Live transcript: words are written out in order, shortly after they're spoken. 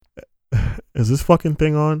Is this fucking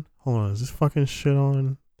thing on? Hold on, is this fucking shit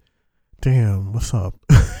on? Damn, what's up?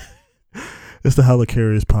 It's the Hella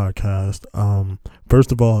Curious podcast.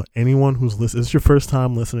 First of all, anyone who's listening, this is your first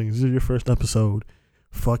time listening, this is your first episode,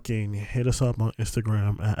 fucking hit us up on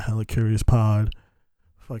Instagram at Hella Curious Pod.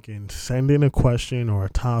 Fucking send in a question or a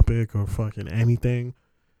topic or fucking anything.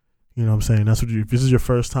 You know what I'm saying? That's what if this is your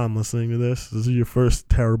first time listening to this is your first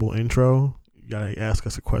terrible intro, you gotta ask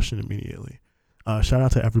us a question immediately. Shout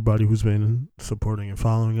out to everybody who's been supporting and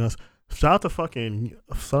following us. Shout out to fucking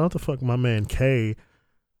my man K,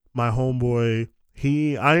 my homeboy.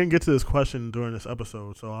 I didn't get to this question during this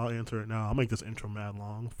episode, so I'll answer it now. I'll make this intro mad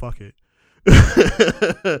long. Fuck it.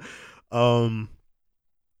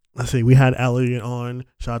 Let's see. We had Elliot on.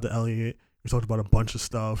 Shout out to Elliot. We talked about a bunch of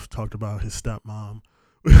stuff. Talked about his stepmom.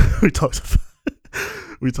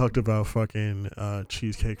 we talked about fucking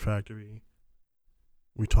Cheesecake Factory.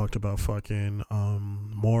 We talked about fucking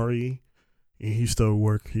Maury. He used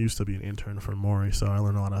to be an intern for Maury, so we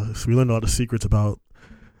learned a lot of secrets about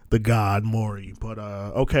the god Maury. But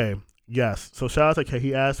okay, yes. So shout out to K.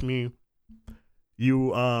 He asked me,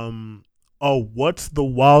 what's the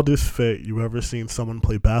wildest fit you ever seen someone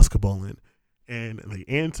play basketball in? And the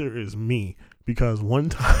answer is me, because one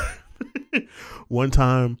time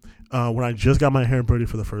when I just got my hair braided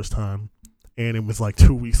for the first time, and it was like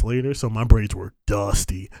 2 weeks later, so my braids were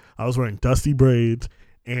dusty. I was wearing dusty braids,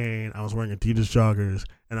 and I was wearing Adidas joggers,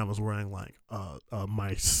 and I was wearing like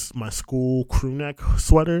my school crew neck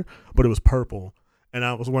sweater, but it was purple, and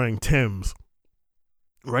I was wearing Timbs,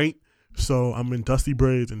 right? So I'm in dusty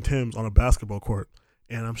braids and Timbs on a basketball court,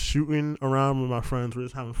 and I'm shooting around with my friends. We're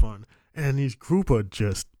just having fun, and these group of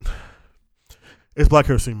just it's Black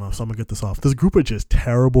History Month, so I'm gonna get this off. This group of just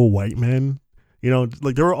terrible white men. You know,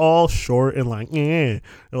 like they were all short and like, they're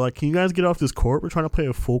like, can you guys get off this court? We're trying to play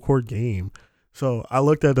a full court game. So I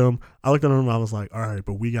looked at them. I was like, all right,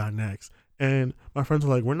 but we got next. And my friends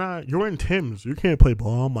were like, you're in Tim's. You can't play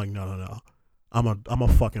ball. I'm like, no. I'm a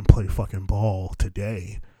fucking play fucking ball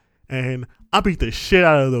today. And I beat the shit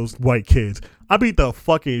out of those white kids. I beat the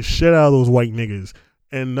fucking shit out of those white niggas.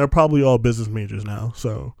 And they're probably all business majors now.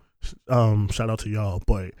 So shout out to y'all.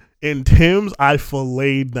 But in Tim's, I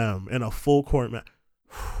filleted them in a full court match.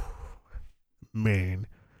 Man.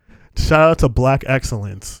 Shout out to Black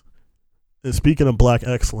Excellence. And speaking of Black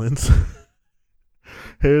Excellence,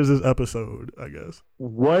 here's this episode, I guess.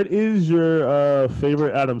 What is your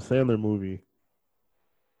favorite Adam Sandler movie?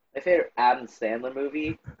 My favorite Adam Sandler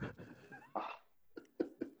movie?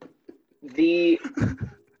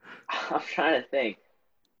 I'm trying to think.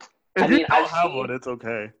 If you don't have one, it's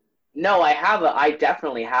okay. No, I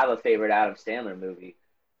definitely have a favorite Adam Sandler movie.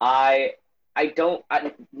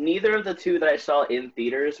 Neither of the two that I saw in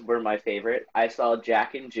theaters were my favorite. I saw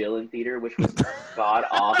Jack and Jill in theater, which was god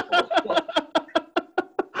awful.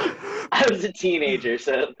 I was a teenager,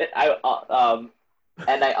 so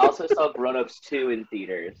and I also saw Grown Ups 2 in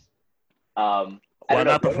theaters. Why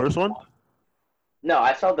not the first one? No,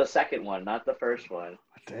 I saw the second one, not the first one.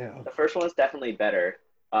 Damn. The first one was definitely better.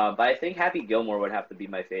 But I think Happy Gilmore would have to be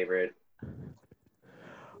my favorite.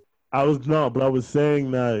 I was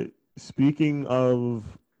saying that, speaking of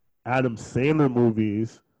Adam Sandler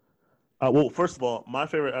movies, first of all, my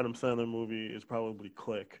favorite Adam Sandler movie is probably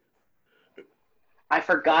Click. I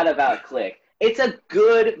forgot about Click. It's a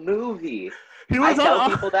good movie. He was on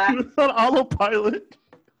autopilot.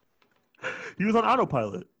 He was on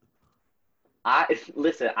autopilut.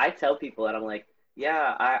 I tell people, and I'm like,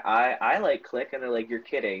 yeah, I like Click, and they're like, you're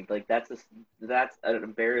kidding. Like, that's an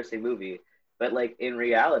embarrassing movie. But, like, in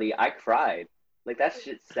reality, I cried. Like, that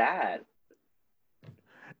shit's sad.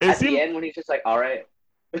 The end, when he's just like, all right.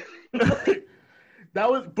 It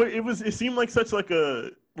seemed like such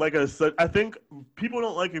I think people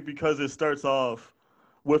don't like it because it starts off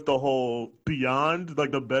with the whole Beyond,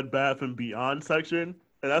 like the Bed Bath and Beyond section.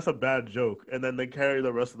 And that's a bad joke. And then they carry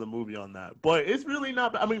the rest of the movie on that. But it's really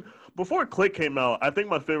not bad. I mean, before Click came out, I think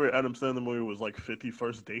my favorite Adam Sandler movie was like 50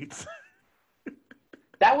 First Dates.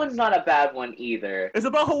 That one's not a bad one either. It's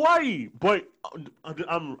about Hawaii. But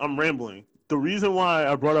I'm rambling. The reason why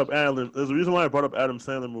I brought up Adam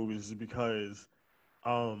Sandler movies is because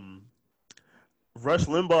Rush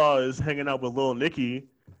Limbaugh is hanging out with Lil Nicky,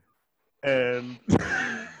 and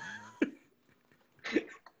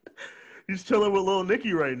he's chilling with Lil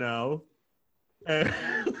Nicky right now. And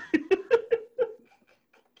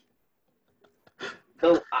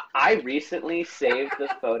so I recently saved the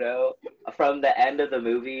photo from the end of the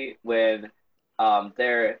movie when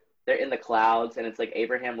they're in the clouds and it's like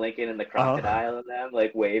Abraham Lincoln and the crocodile and them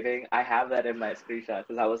like waving. I have that in my screenshot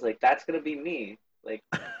because I was like, that's gonna be me. Like,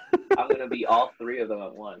 I'm gonna be all three of them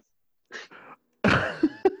at once.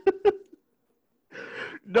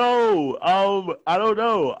 No, I don't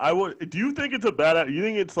know. I would. Do you think it's a bad? You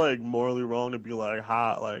think it's like morally wrong to be like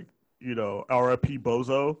hot, like R.I.P.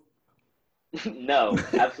 Bozo? No,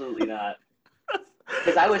 absolutely not.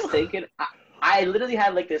 Because I was thinking, I literally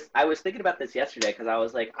had like this. I was thinking about this yesterday because I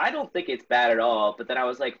was like, I don't think it's bad at all. But then I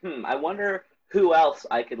was like, I wonder who else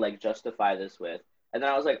I could like justify this with. And then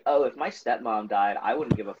I was like, oh, if my stepmom died, I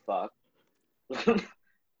wouldn't give a fuck.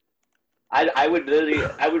 I would literally,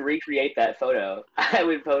 I would recreate that photo. I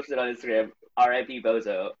would post it on Instagram. R.I.P.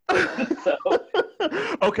 Bozo. So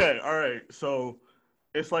Okay, all right. So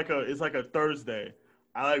it's like a Thursday.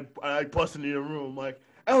 I like bust into your room like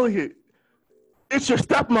Elliot, it's your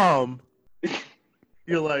stepmom.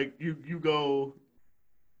 You're like you go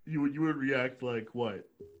you would react like what?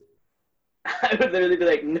 I would literally be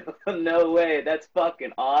like, no, no way, that's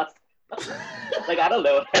fucking awesome. Like I don't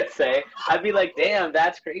know what I'd say. I'd be like, damn,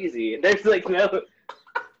 that's crazy. There's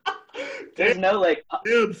no like,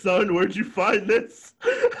 Damn son, where'd you find this?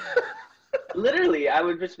 literally, I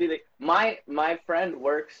would just be like, my friend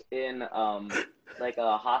works in like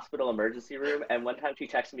a hospital emergency room, and one time she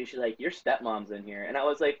texted me, she's like, your stepmom's in here, and I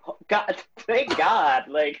was like, oh, God, thank God,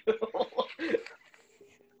 like.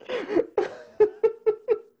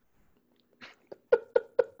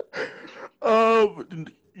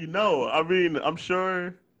 I mean, I'm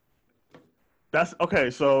sure that's okay.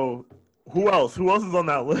 So, who else? Who else is on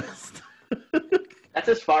that list? That's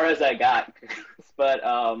as far as I got. But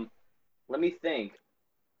let me think.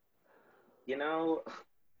 You know,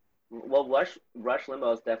 well, Rush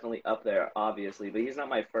Limbaugh is definitely up there, obviously, but he's not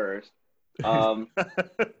my first. Um,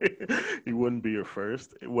 He wouldn't be your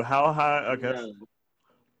first. Well, how high? I guess. no.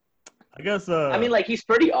 I guess. I mean, like he's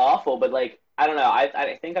pretty awful, but like I don't know.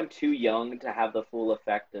 I think I'm too young to have the full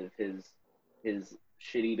effect of his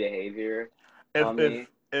shitty behavior If on if me.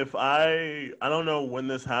 if I don't know when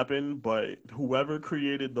this happened, but whoever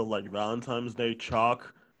created the like Valentine's Day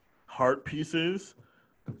chalk heart pieces,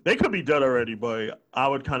 they could be dead already. But I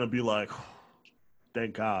would kind of be like,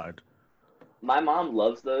 thank God. My mom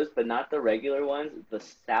loves those, but not the regular ones, the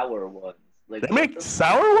sour ones. Like They what make the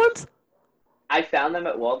sour ones. I found them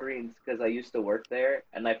at Walgreens because I used to work there,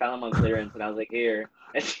 and I found them on clearance, and I was like, "Here!"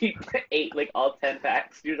 And she ate like all 10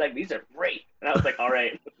 packs. She was like, "These are great," and I was like, "All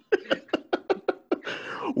right."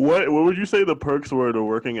 What would you say the perks were to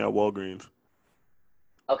working at Walgreens?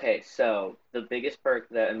 Okay, so the biggest perk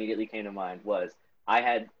that immediately came to mind was I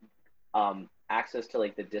had access to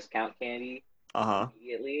like the discount candy Uh huh.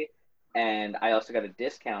 immediately, and I also got a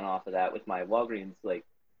discount off of that with my Walgreens like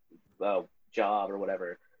job or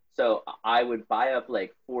whatever. So I would buy up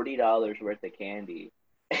like $40 worth of candy,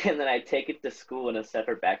 and then I'd take it to school in a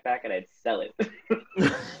separate backpack, and I'd sell it.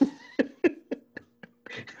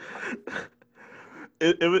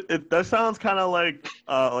 That sounds kind of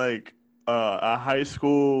like a high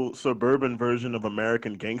school suburban version of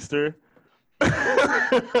American Gangster, but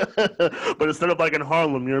instead of like in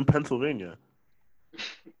Harlem, you're in Pennsylvania.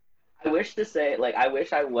 I wish to say like I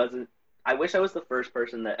wish I wasn't. I wish I was the first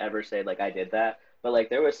person that ever said like I did that. But like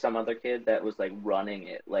there was some other kid that was like running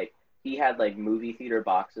it. Like he had like movie theater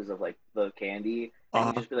boxes of like the candy, and he'd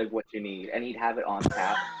Uh just be like, "What you need?" And he'd have it on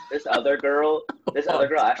tap. This other girl, this huh. other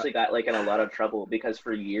girl actually got like in a lot of trouble because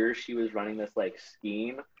for years she was running this like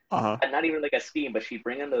scheme, Uh huh. and not even like a scheme, but she'd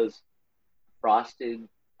bring in those frosted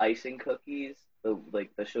icing cookies, the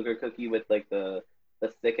like the sugar cookie with like the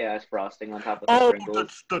thick ass frosting on top of the Oh,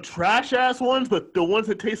 sprinkles. the trash ass ones, the ones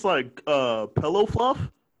that taste like pillow fluff.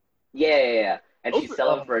 Yeah, yeah, yeah. And Those, she'd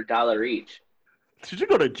sell them for $1 each. she should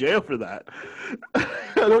go to jail for that.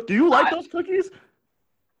 Do you like I those cookies?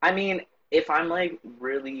 I mean, if I'm like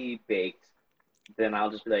really baked, then I'll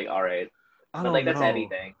just be like, all right. I But like don't that's know.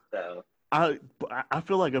 anything. So I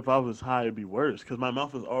feel like if I was high, it'd be worse because my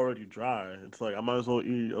mouth is already dry. It's like I might as well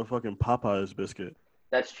eat a fucking Popeyes biscuit.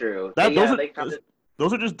 that's true. That Yeah, they kind of.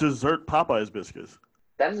 those are just dessert Popeyes biscuits.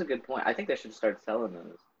 That is a good point. I think they should start selling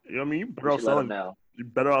those. You know what I mean? We should let them know. You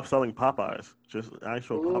better off selling Popeyes, just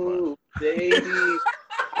actual Popeyes. Ooh, baby,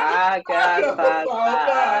 I I got got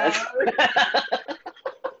Popeyes. Popeyes.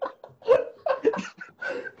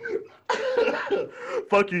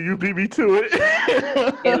 Fuck you! You beat me to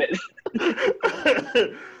Damn it.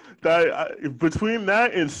 it. Between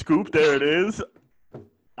that and Scoop, there it is.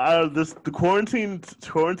 The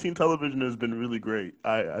quarantine television has been really great.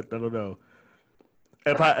 I don't know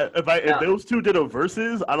if Now, those two did a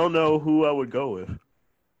versus, I don't know who I would go with.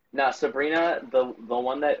 now, Sabrina, the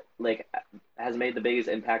one that like has made the biggest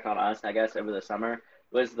impact on us, I guess, over the summer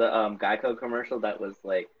was the Geico commercial that was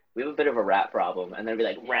like we have a bit of a rap problem, and they'd be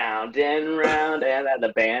like round and at the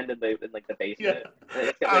band in like the Yeah, basement, and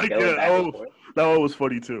they kept I like get going it. back and Oh, forth. that one was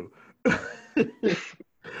funny too.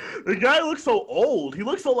 The guy looks so old. He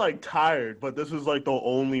looks so like tired, but this was like the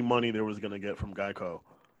only money they was gonna get from Geico.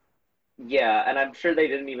 Yeah, and I'm sure they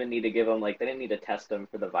didn't even need to give him like they didn't need to test him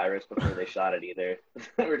for the virus before they shot it either.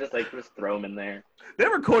 They were just like just throw him in there. They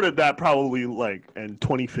recorded that probably like in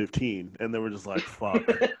 2015, and they were just like, "Fuck."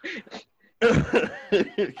 And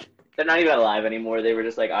They're not even alive anymore. They were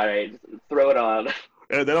just like, all right, just throw it on.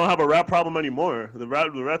 they don't have a rat problem anymore. The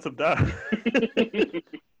rats have died.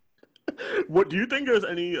 What do you think? There's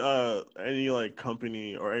any like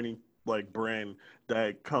company or any like brand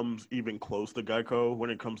that comes even close to Geico when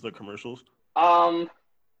it comes to commercials? um,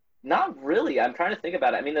 Not really. I'm trying to think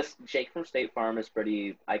about it. I mean, this Jake from State Farm is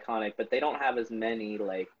pretty iconic, but they don't have as many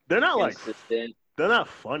like They're not like consistent. they're not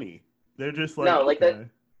funny. They're just like No, like that. okay,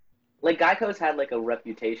 Like Geico's had like a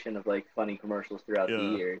reputation of like funny commercials throughout the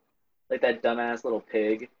yeah. year. Like that dumbass little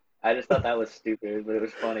pig. I just thought that was stupid, but it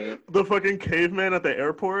was funny. The fucking caveman at the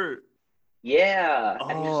airport. Yeah,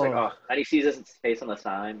 and he's just like, Oh, oh, and he sees his face on the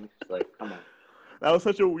sign. He's just like, come on. that was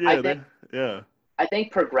such a I yeah. think Yeah. I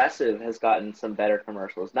think Progressive has gotten some better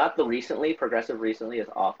commercials. Not the recently. Progressive recently is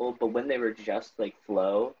awful, but when they were just like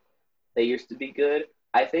Flow, they used to be good.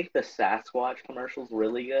 I think the Sasquatch commercial's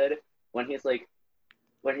really good. When he's like,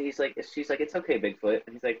 she's like, it's okay, Bigfoot,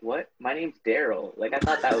 and he's like, what? My name's Daryl. Like I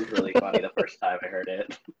thought that was really funny the first time I heard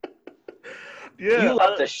it. Yeah. You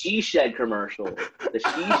love the She Shed commercial. The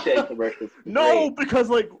She Shed commercial is No, great. because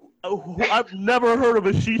like I've never heard of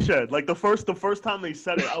a she shed. Like the first time they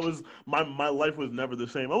said it, I was my life was never the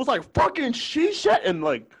same. I was like fucking she shed, and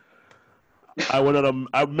like I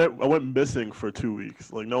went missing for 2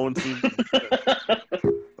 weeks. Like no one seen me.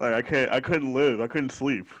 Like I couldn't live. I couldn't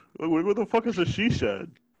sleep. What the fuck is a she shed?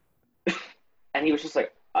 And he was just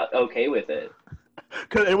like okay with it.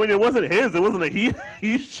 And when it wasn't his, it wasn't a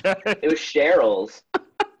he shed. It was Cheryl's.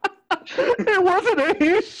 It wasn't a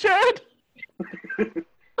he shed.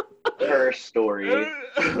 Her story.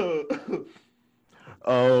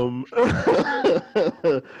 Um,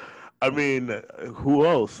 I mean, who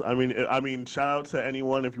else? I mean, shout out to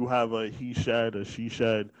anyone if you have a he shed, a she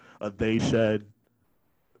shed, a they shed.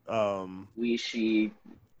 Um, We, she,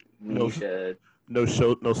 no, me shed. no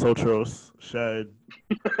Sotros shed,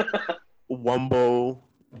 Wumbo,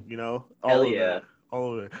 all Hell of yeah. it,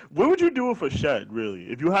 all of it. What would you do with a shed,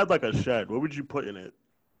 really? If you had like a shed, what would you put in it?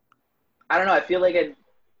 I don't know. I feel like it.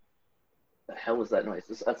 The hell was that noise?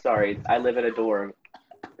 Sorry, I live in a dorm.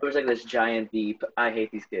 It was like this giant beep. I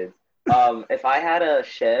hate these kids. If I had a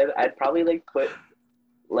shed, I'd probably like put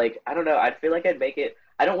like I don't know. I'd feel like I'd make it.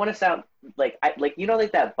 I don't want to sound like like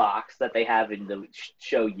that box that they have in the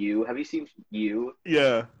show You. Have you seen You?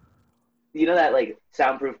 Yeah. You know that like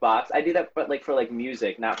soundproof box? I do that, but like for like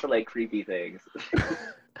music, not for like creepy things.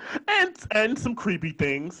 And some creepy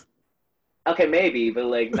things. Okay, maybe, but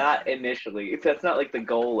like not initially. That's not like the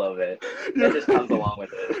goal of it. That just comes along with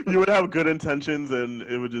it. You would have good intentions and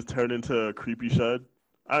it would just turn into a creepy shed.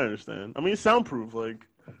 I understand. I mean, soundproof. Like,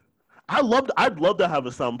 I'd love to have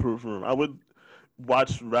a soundproof room. I would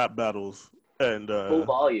watch rap battles and Full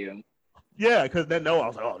volume. yeah, because then I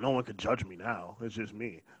was like, oh, no one could judge me now. It's just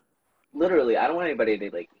me. Literally, I don't want anybody to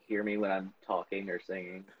like hear me when I'm talking or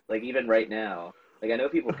singing. Like even right now, like I know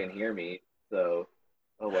people can hear me, so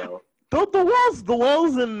oh well. The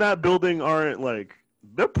walls in that building aren't like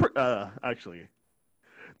actually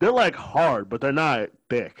they're like hard, but they're not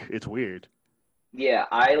thick. It's weird. Yeah,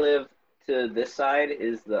 I live to this side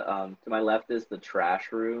is the to my left is the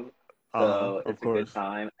trash room, so Of it's a good course.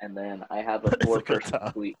 time. And then I have a It's a good four-person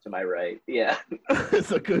time. suite to my right. Yeah.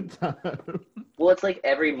 It's a good time. Well, it's like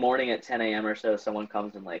every morning at 10 a.m. or so, someone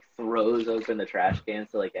comes and like throws open the trash cans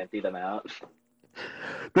to like empty them out.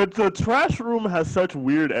 The trash room has such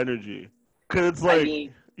weird energy. Cause it's I like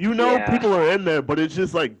mean, yeah, people are in there, but it's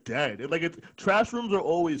just like dead. Like it's trash rooms are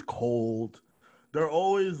always cold. They're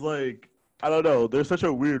always like I don't know. There's such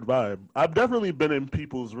a weird vibe. I've definitely been in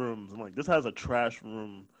people's rooms. I'm like, this has a trash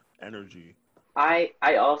room energy. I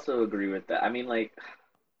also agree with that. I mean, like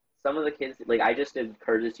some of the kids, like I just did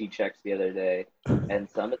courtesy checks the other day, and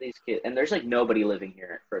some of these kids, and there's like nobody living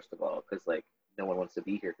here, first of all, because like no one wants to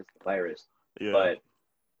be here because of the virus. Yeah. But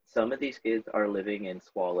some of these kids are living in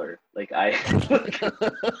squalor. Like I,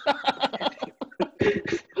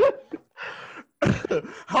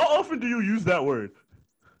 How often do you use that word?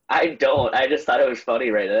 I don't. I just thought it was funny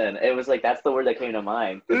right then. It was like that's the word that came to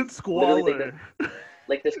mind. 'Cause It's literally, squalor.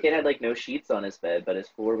 like this kid had like no sheets on his bed, but his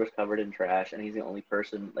floor was covered in trash, and he's the only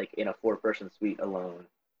person like in a four-person suite alone.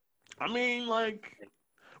 I mean, like,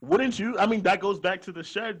 Wouldn't you? I mean, that goes back to the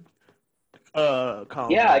shed Yeah, I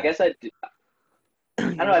combo. guess I. I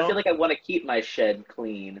don't You know. I feel know, like I want to keep my shed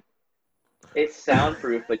clean. It's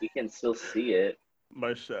soundproof, but you can still see it.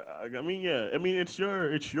 my shed. I mean, yeah. I mean, it's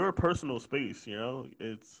your personal space. You know,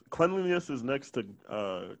 it's cleanliness is next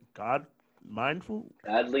to God mindful.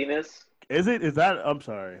 Godliness. Is it? Is that? I'm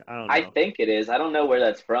sorry. I don't I know. think it is. I don't know where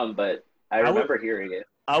that's from, but I I would remember hearing it.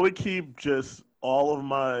 I would keep just all of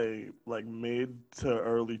my like mid to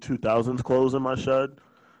early 2000s clothes in my shed.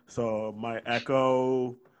 So my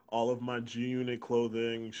Echo, all of my G Unit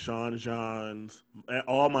clothing, Sean Johns,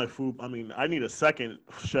 all my food. I mean, I need a second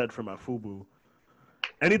shed for my FUBU.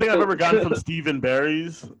 Anything I've So, ever gotten from Stephen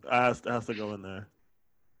Barry's has to go in there.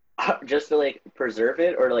 just to like preserve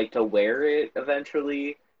it or like to wear it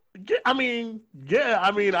eventually. Yeah, I mean, yeah,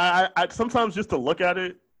 I mean, I sometimes just to look at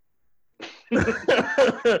it. Like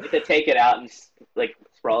to take it out and like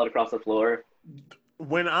sprawl it across the floor.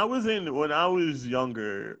 When I was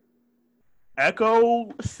younger,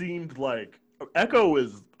 Echo seemed like Echo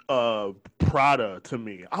is Prada to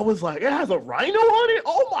me. I was like, it has a rhino on it.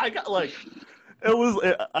 Oh my god! Like it was.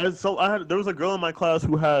 I had there was a girl in my class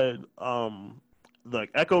who had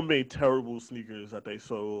like Echo made terrible sneakers that they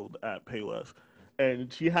sold at Payless.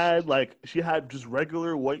 And she had just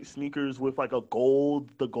regular white sneakers with like the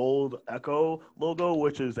gold Echo logo,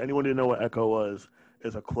 which is anyone who know what Echo was,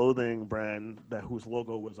 is a clothing brand that whose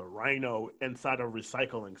logo was a rhino inside a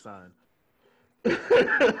recycling sign.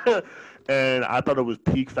 And I thought it was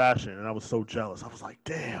peak fashion, and I was so jealous. I was like,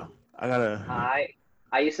 "Damn, I gotta." I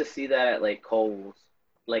I used to see that at like Kohl's,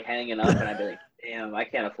 like hanging up, and I'd be like, damn, I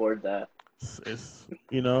can't afford that.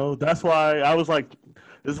 That's why I was like,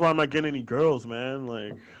 "This is why I'm not getting any girls, man."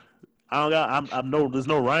 Like, I don't got, I'm no, there's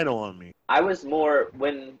no rhino on me. I was more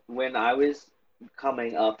when I was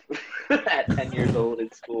coming up at 10 years old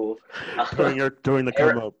in school. During the come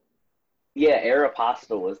Aer- up. yeah,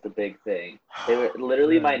 Aeropostale was the big thing. They were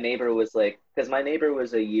literally my Man. neighbor was like, because my neighbor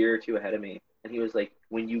was a year or two ahead of me, and he was like,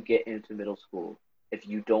 when you get into middle school, if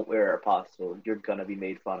you don't wear Aeropostale, you're gonna be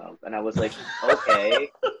made fun of. And I was like, okay.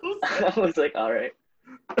 I was like, all right.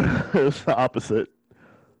 It's the opposite.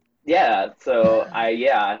 So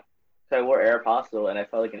I wore Aeropostale, and I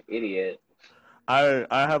felt like an idiot. I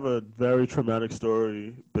have a very traumatic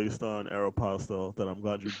story based on Aeropostale that I'm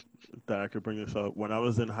glad you that I could bring this up. When I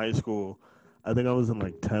was in high school, I think I was in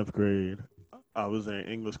like 10th grade. I was in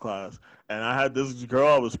English class, and I had this girl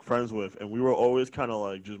I was friends with, and we were always kind of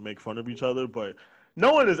like just make fun of each other. But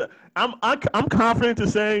no one is. I'm confident to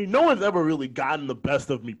say no one's ever really gotten the best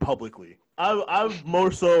of me publicly. I've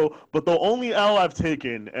more so, but the only L I've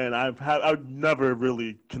taken, and I've never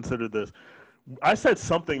really considered this. I said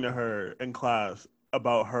something to her in class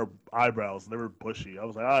about her eyebrows. They were bushy. I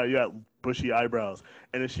was like, "Ah, yeah, bushy eyebrows."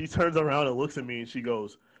 And then she turns around and looks at me and she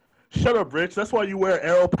goes, "Shut up, Rich. That's why you wear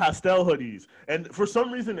Aero Pastel hoodies." And for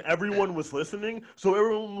some reason, everyone was listening, so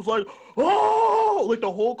everyone was like, "Oh!" Like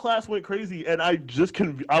the whole class went crazy, and I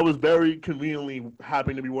was very conveniently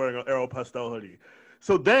happy to be wearing an Aero Pastel hoodie.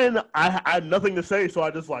 So then I had nothing to say, so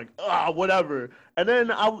I just like whatever. And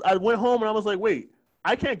then I went home and I was like, wait,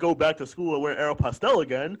 I can't go back to school and wear Aeropostale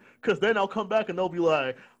again, because then I'll come back and they'll be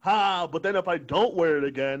like, ha. But then if I don't wear it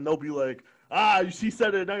again, they'll be like, she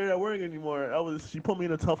said it, now you're not wearing it anymore. She put me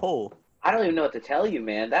in a tough hole. I don't even know what to tell you,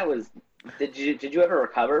 man. That was. Did you ever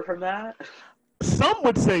recover from that? Some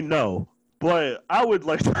would say no, but I would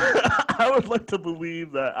like to, I would like to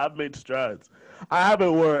believe that I've made strides. I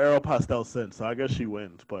haven't worn Aeropostale since, so I guess she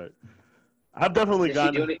wins. But I've definitely Did she do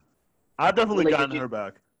gotten, any? I've definitely Like, gotten her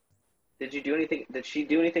back. did you do anything? Did she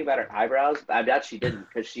do anything about her eyebrows? I bet she didn't,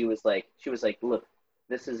 because she was like, look,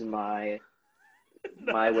 this is my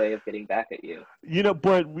way of getting back at you.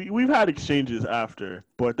 But we've had exchanges after,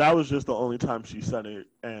 but that was just the only time she said it.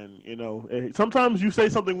 And, sometimes you say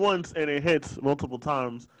something once and it hits multiple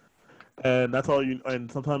times, and that's all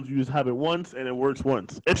and sometimes you just have it once and it works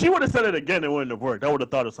once. If she would have said it again, it wouldn't have worked. I would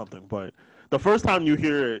have thought of something, but the first time you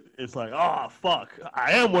hear it, it's like, oh, fuck,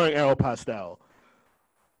 I am wearing Aeropostale.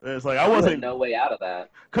 And it's like, I You had wasn't, no way out of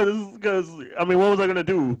that. because, I mean, what was I going to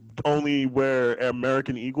do? Only wear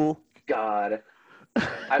American Eagle? God,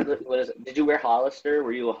 what is it? Did you wear Hollister?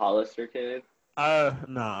 Were you a Hollister kid?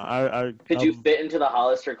 Nah, Could you fit into the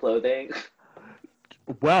Hollister clothing?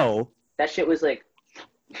 well, That shit was like,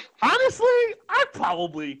 honestly, I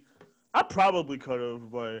probably could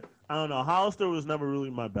have, but I don't know. Hollister was never really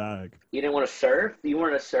my bag. you didn't want to surf. You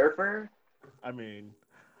weren't a surfer. I mean,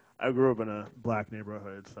 I grew up in a black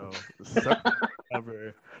neighborhood, so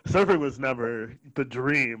surfing was never the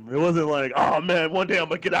dream. It wasn't like, oh man, one day I'm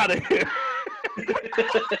gonna get out of here.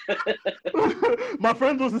 My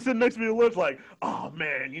friend was sitting next to me at lunch, like, "Oh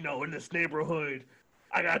man, in this neighborhood,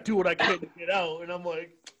 I gotta do what I can to get out." And I'm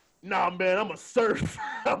like, "Nah, man, I'm a surf.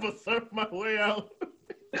 I'm a surf my way out."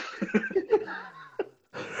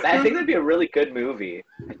 I think that'd be a really good movie.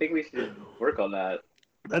 I think we should work on that.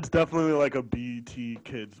 That's definitely like a BT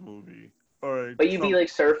Kids movie. All right, But you'd be like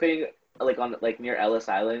surfing like on like near Ellis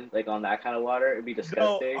Island, like on that kind of water. It'd be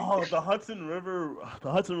disgusting. The Hudson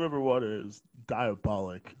River, water is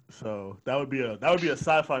diabolic. So that would be a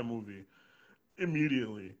sci-fi movie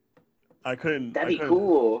immediately. That'd I be couldn't.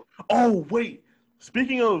 cool. Oh wait,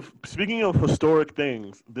 speaking of historic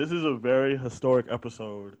things, this is a very historic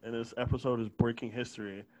episode, and this episode is breaking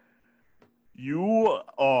history. You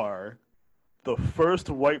are the first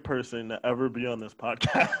white person to ever be on this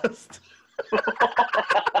podcast.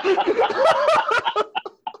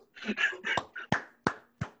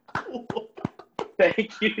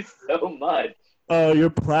 Thank you so much. Your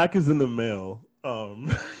plaque is in the mail.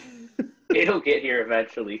 It'll get here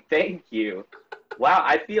eventually. Thank you. Wow,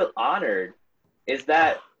 I feel honored. Is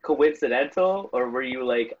that coincidental, or were you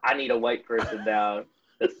like, I need a white person down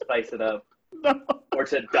to spice it up, No. or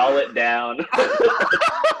to dull it down?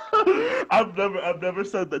 I've never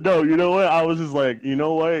said that. No, you know what? I was just like, you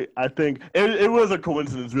know what? I think it was a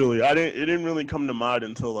coincidence, really. It didn't really come to mind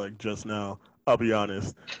until like just now. I'll be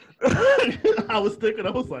honest. I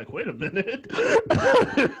was like, wait a minute.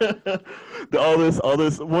 all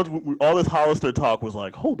this Hollister talk was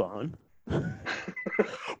like, hold on.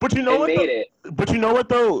 But you know what? But you know what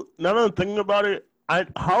though? Now that I'm thinking about it,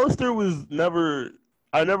 Hollister was never.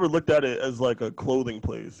 I never looked at it as like a clothing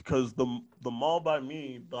place because the mall by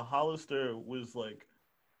me, the Hollister was like,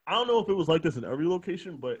 I don't know if it was like this in every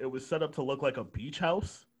location, but it was set up to look like a beach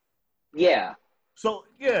house. Yeah. So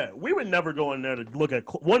yeah, we would never go in there to look at.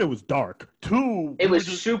 One, it was dark. Two, it was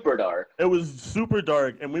super dark. It was super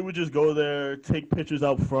dark, and we would just go there, take pictures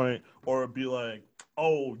out front, or be like,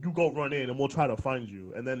 "Oh, you go run in, and we'll try to find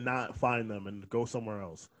you," and then not find them and go somewhere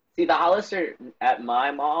else. See, the Hollister at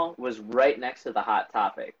my mall was right next to the Hot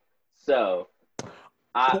Topic, so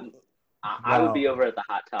I would be over at the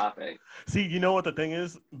Hot Topic. See, you know what the thing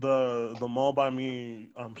is? The mall by me.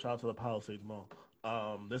 Shout out to the Palisades Mall.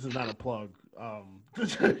 This is not a plug.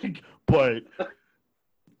 But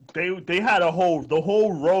they had the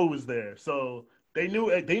whole row was there, so they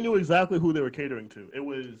knew exactly who they were catering to. It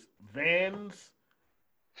was Vans,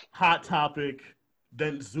 Hot Topic,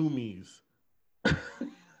 then Zoomies.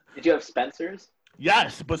 Did you have Spencer's?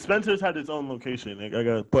 Yes, but Spencer's had its own location.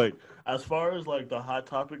 But as far as like the Hot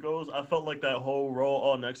Topic goes, I felt like that whole row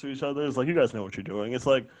all next to each other is like, you guys know what you're doing. It's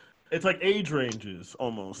like age ranges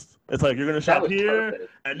almost. It's like you're gonna shop here,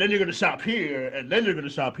 perfect. And then you're gonna shop here, and then you're gonna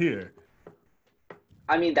shop here.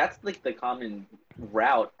 I mean, that's like the common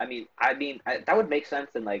route. I mean, that would make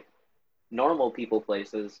sense in like normal people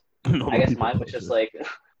places. I guess mine was just like,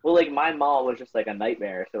 well, like my mall was just like a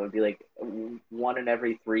nightmare. So it'd be like 1 in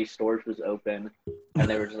every 3 stores was open, and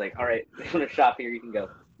they were just like, all right, if you want to shop here, you can go.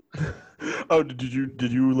 Oh, did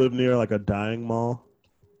you live near like a dying mall?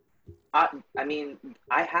 I mean,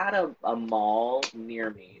 I had a mall near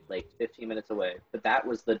me, like 15 minutes away, but that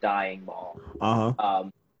was the dying mall. Uh-huh.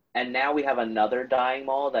 And now we have another dying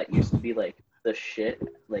mall that used to be like the shit.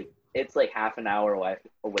 Like it's like half an hour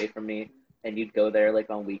away from me, and you'd go there like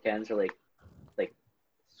on weekends or like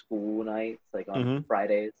school nights, like on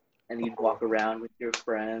Fridays, and you'd walk around with your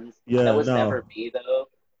friends. Yeah, that was never me though,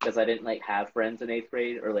 because I didn't like have friends in 8th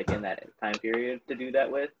grade or like in that time period to do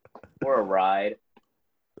that with, or a ride.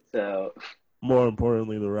 So, more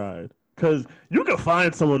importantly, the ride, because you can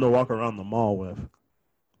find someone to walk around the mall with.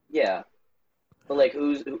 Yeah, but like,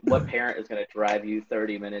 what parent is going to drive you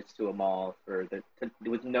 30 minutes to a mall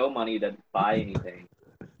with no money to buy anything?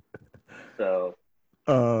 So,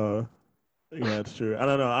 yeah, it's true. I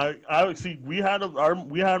don't know. I see. We had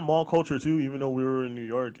mall culture too, even though we were in New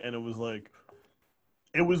York, and it was like,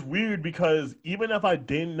 it was weird because even if I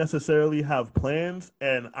didn't necessarily have plans,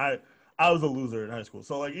 and I was a loser in high school.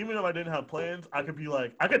 So, like, even if I didn't have plans, I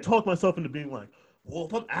could talk myself into being like, well,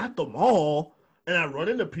 if I'm at the mall and I run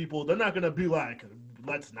into people, they're not going to be like,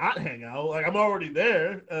 let's not hang out. Like, I'm already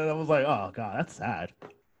there. And I was like, oh, God, that's sad.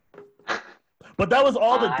 But that was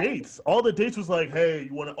all the dates. All the dates was like, hey,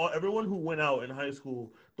 everyone who went out in high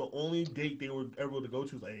school, the only date they were able to go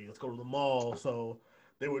to was like, hey, let's go to the mall. So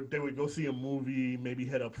they would go see a movie, maybe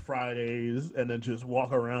hit up Fridays, and then just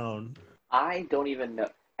walk around. I don't even know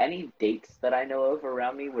any dates that I know of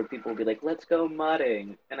around me where people would be like, let's go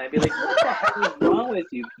mudding. And I'd be like, what the hell is wrong with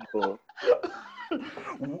you people?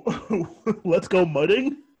 Let's go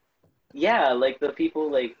mudding? Yeah, like the people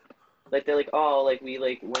like Like they're like, oh, like we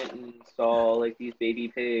like went and saw like these baby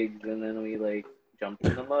pigs, and then we like jumped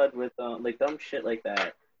in the mud with them, like dumb shit like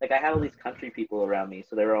that. Like I have all these country people around me,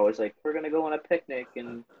 so they were always like, we're gonna go on a picnic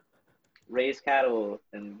and raise cattle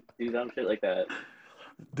and do dumb shit like that.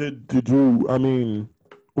 Did you? I mean,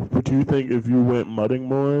 would you think if you went mudding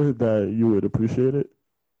more that you would appreciate it?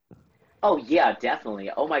 Oh yeah,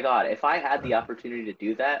 definitely. Oh my God, if I had the opportunity to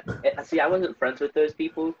do that, see, I wasn't friends with those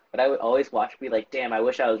people, but I would always watch me like, damn, I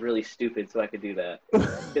wish I was really stupid so I could do that.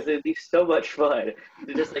 Because it'd be so much fun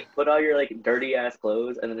to just like put on your like dirty ass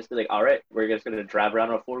clothes and then just be like, all right, we're just gonna drive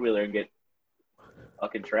around on a 4-wheeler and get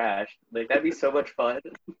fucking trashed. Like that'd be so much fun.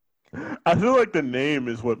 I feel like the name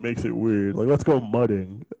is what makes it weird. Like, let's go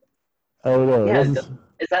mudding. I don't know. Yeah,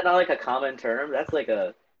 is that not like a common term? That's like I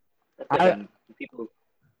a people.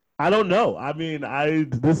 I don't know. I mean,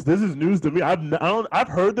 this is news to me. I've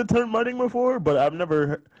heard the term mudding before, but I've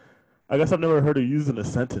never. I guess I've never heard it used in a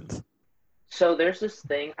sentence. So there's this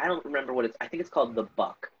thing. I don't remember what it's. I think it's called the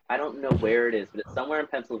Buck. I don't know where it is, but it's somewhere in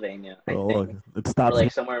Pennsylvania, I Oh, look, think, it or stops.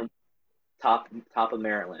 like somewhere top of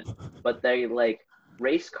Maryland. But they like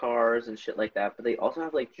race cars and shit like that. But they also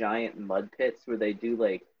have like giant mud pits where they do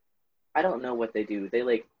like I don't know what they do. They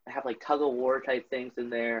like have like tug of war type things in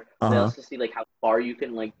there. They Uh also see like how far you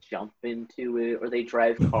can like jump into it, or they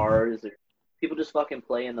drive cars, or people just fucking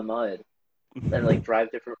play in the mud and huh. like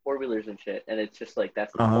drive different 4-wheelers and shit. And it's just like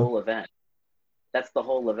that's the Uh huh. whole event. That's the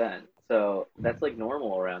whole event. So that's like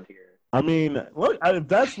normal around here. I mean, look, if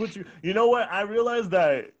that's what you know what I realized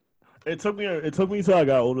that it took me till I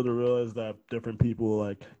got older to realize that different people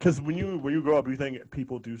like because when you grow up you think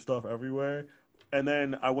people do stuff everywhere, and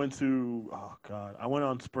then I went to oh god I went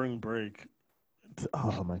on spring break.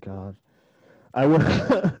 Oh my god, I went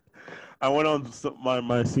I went on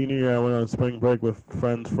my senior year. I went on spring break with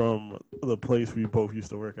friends from the place we both used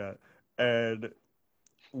to work at, and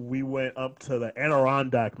we went up to the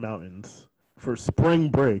Adirondack Mountains for spring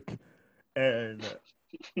break, and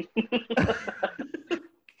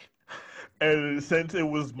and since it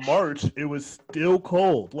was March, it was still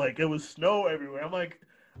cold. Like it was snow everywhere.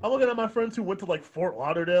 I'm looking at my friends who went to like Fort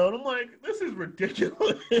Lauderdale, and I'm like, this is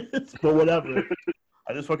ridiculous. But whatever.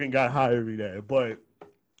 I just fucking got high every day. But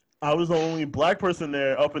I was the only black person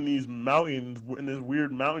there up in these mountains in this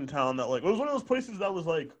weird mountain town that like it was one of those places that was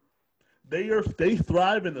like they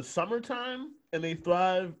thrive in the summertime and they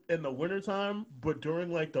thrive in the wintertime, but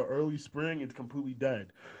during like the early spring it's completely dead.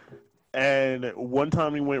 And one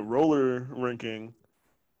time we went roller rinking,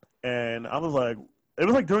 and I was like, it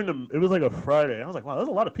was like a Friday. I was like, wow, there's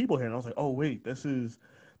a lot of people here. And I was like, oh wait, this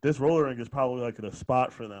roller rink is probably like the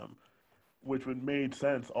spot for them, which would made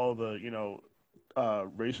sense. All the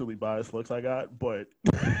racially biased looks I got, but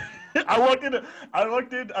I walked into I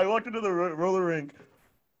walked into the roller rink,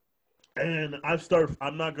 and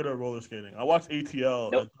I'm not good at roller skating. I watched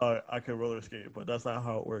ATL Nope. and thought I could roller skate, but that's not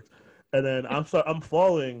how it works. And then I'm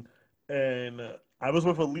falling, and I was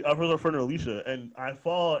with our friend Alicia, and I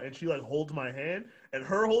fall, and she like holds my hand, and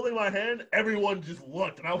her holding my hand, everyone just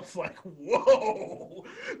looked, and I was like, whoa,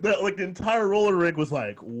 that like the entire roller rink was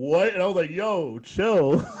like, what? And I was like, yo,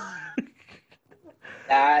 chill.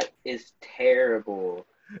 That is terrible.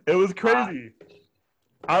 It was Uh, crazy.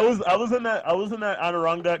 I was in that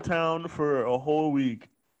Adirondack town for a whole week,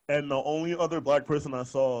 and the only other black person I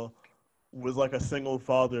saw was like a single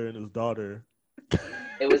father and his daughter.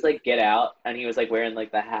 it was like Get Out, and he was like wearing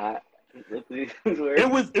like the hat. He was wearing.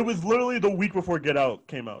 It was literally the week before Get Out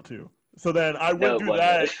came out too. So then I went No, it through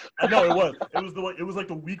wasn't. that. I know it was like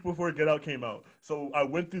the week before Get Out came out. So I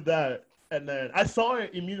went through that, and then I saw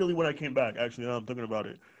it immediately when I came back. Actually, now I'm thinking about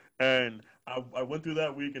it, and I went through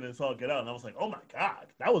that week and then saw Get Out, and I was like, oh my god,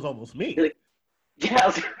 that was almost me. Like,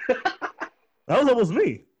 yeah, That was almost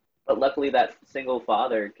me. but luckily that single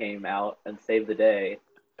father came out and saved the day.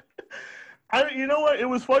 You know what? It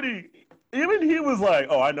was funny. Even he was like,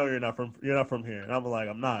 "Oh, I know you're not from here," and I'm like,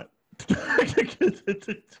 "I'm not."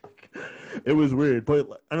 It was weird, but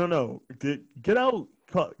I don't know. Get Out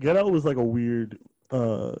was like a weird. It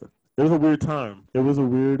was a weird time. It was a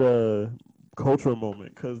weird cultural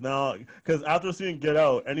moment because after seeing Get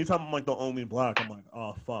Out, anytime I'm like the only black, I'm like,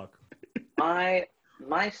 oh fuck. My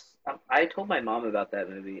my I told my mom about that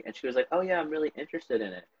movie, and she was like, "Oh yeah, I'm really interested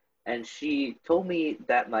in it." And she told me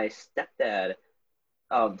that my stepdad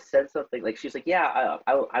said something like she's like, "Yeah,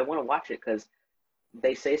 I want to watch it because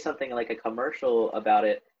they say something like a commercial about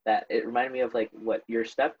it that it reminded me of like what your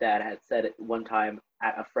stepdad had said at one time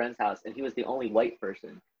at a friend's house, and he was the only white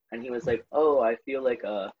person, and he was like, "Oh, I feel like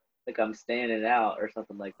I'm standing out or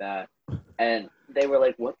something like that." And they were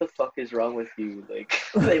like, "What the fuck is wrong with you?" Like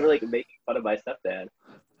they were like making fun of my stepdad,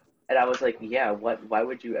 And I was like, yeah, what? Why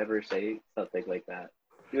would you ever say something like that?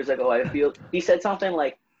 He was like, oh, I feel. He said something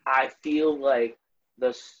like, I feel like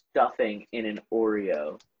the stuffing in an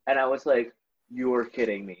Oreo, and I was like, you're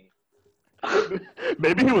kidding me.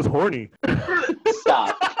 Maybe he was horny.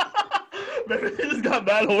 Stop. Maybe he just got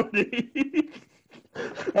mad horny.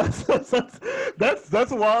 That's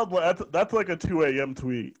wild. That's like a 2 a.m.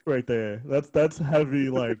 tweet right there. That's heavy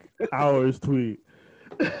like hours tweet.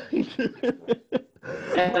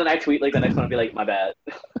 And then I tweet like the next one, I'll be like, my bad.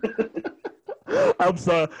 I'm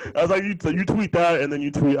sorry. I was like, you tweet that, and then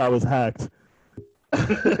you tweet I was hacked.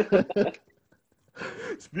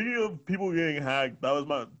 Speaking of people getting hacked, that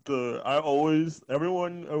was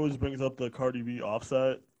everyone always brings up the Cardi B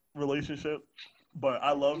Offset relationship, but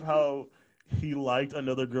I love how he liked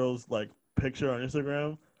another girl's like picture on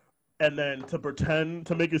Instagram, and then to pretend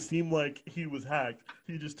to make it seem like he was hacked,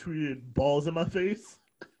 he just tweeted balls in my face.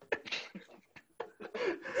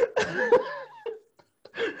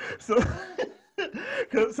 so,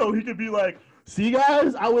 so he could be like, see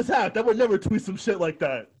guys, I was hacked. I would never tweet some shit like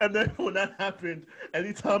that. And then when that happened,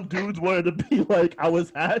 anytime dudes wanted to be like, I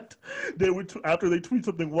was hacked, they would after they tweet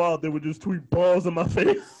something wild, they would just tweet balls in my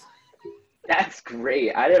face. That's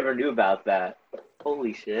great. I never knew about that.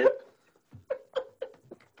 Holy shit.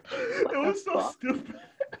 It was so stupid.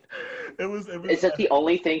 It was. Is that the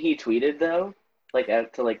only thing he tweeted though? Like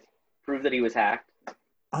to like prove that he was hacked?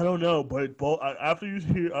 I don't know, but after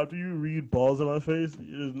you read balls in my face,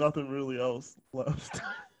 there's nothing really else left.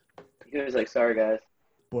 He was like, sorry guys.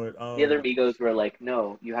 But the other Migos were like,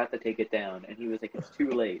 no, you have to take it down, and he was like, it's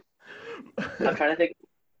too late. I'm trying to think.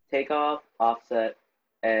 Takeoff, Offset,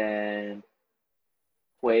 and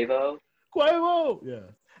Quavo. Yeah.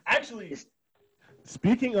 Actually,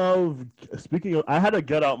 speaking of, I had a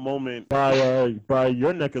Get Out moment by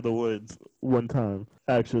your neck of the woods one time,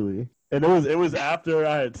 actually, and it was after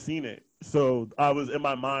I had seen it. So I was in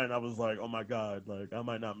my mind, I was like, oh my god, like I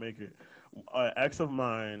might not make it. An ex of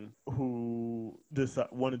mine who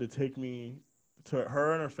wanted to take me to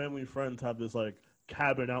her and her family friends have this like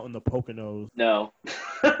cabin out in the Poconos. No.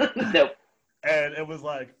 Nope. And it was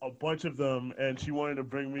like a bunch of them, and she wanted to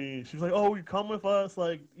bring me. She was like, "Oh, you come with us?"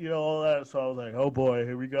 Like, you know, all that. So I was like, "Oh boy,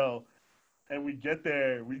 here we go." And we get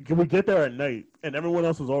there. We get there at night, and everyone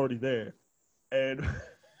else was already there. And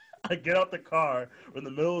I get out the car. We're in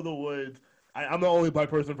the middle of the woods. I'm the only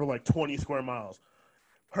black person for like 20 square miles.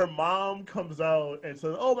 Her mom comes out and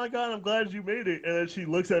says, "Oh my god, I'm glad you made it." And then she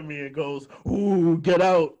looks at me and goes, "Ooh, get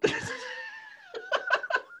out."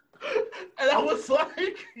 And I was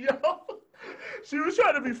like, yo. She was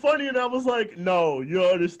trying to be funny, and I was like, no, you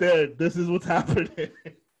don't understand. This is what's happening.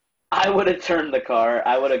 I would have turned the car.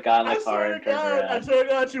 I would have gotten the car and turned around. I swear to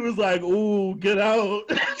God, she was like, ooh, get out.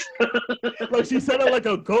 Like, she said it like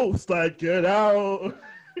a ghost, like, get out.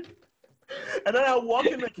 And then I walk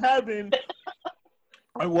in the cabin.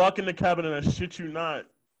 And I shit you not.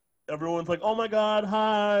 Everyone's like, oh my God,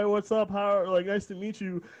 hi, what's up? Like, nice to meet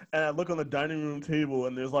you. And I look on the dining room table,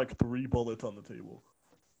 and there's like 3 bullets on the table.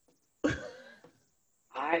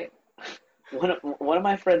 One of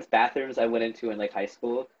my friends' bathrooms I went into in like high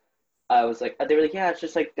school, I was like, they were like, yeah, it's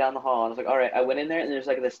just like down the hall. I was like, all right. I went in there, and there's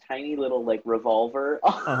like this tiny little like revolver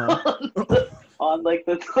on like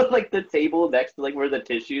the table next to like where the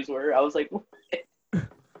tissues were. I was like, what?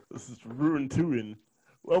 This is ruined too. In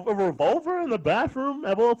a revolver in the bathroom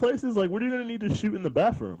of all places. Like, what are you gonna need to shoot in the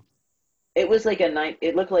bathroom? It was like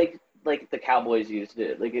it looked like the Cowboys used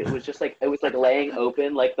it. Like it was just like it was like laying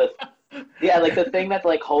open, like the thing that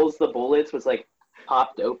like holds the bullets was like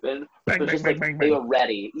popped open. Bang, so bang, just bang, like bang, they bang. were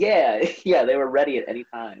ready. Yeah, yeah, they were ready at any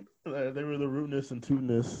time. They were the rootness and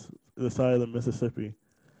tootness the side of the Mississippi.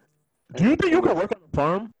 Do you think you could work on a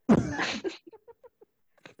farm?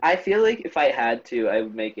 I feel like if I had to, I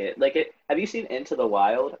would make it. Like it. Have you seen Into the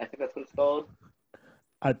Wild? I think that's what it's called.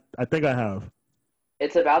 I think I have.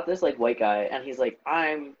 It's about this like white guy, and he's like,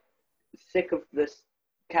 I'm sick of this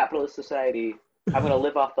capitalist society. I'm gonna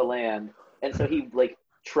live off the land, and so he like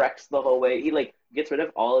treks the whole way. He like gets rid of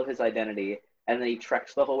all of his identity, and then he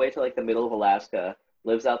treks the whole way to like the middle of Alaska,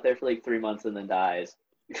 lives out there for like 3 months, and then dies.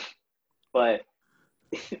 But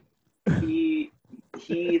he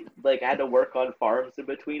like had to work on farms in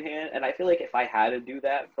between hand, and I feel like if I had to do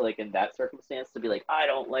that for like in that circumstance to be like, I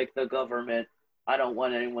don't like the government, I don't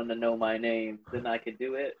want anyone to know my name, then I could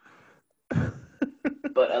do it.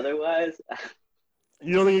 But otherwise,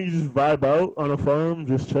 you don't think you just vibe out on a farm,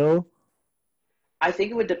 just chill? I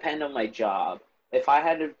think it would depend on my job. If I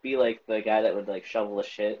had to be like the guy that would like shovel the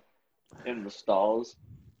shit in the stalls,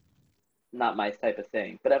 not my type of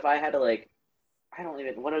thing. But if I had to like, I don't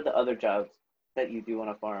even. What are the other jobs that you do on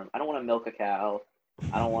a farm? I don't want to milk a cow.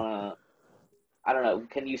 I don't want to. I don't know.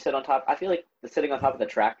 Can you sit on top? I feel like the sitting on top of the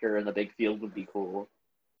tractor in the big field would be cool.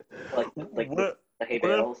 Like the hay What if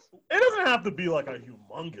bales. it doesn't have to be like a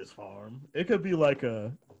humongous farm? It could be like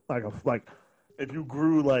if you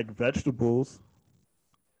grew like vegetables.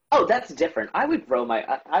 Oh, that's different. I would grow my.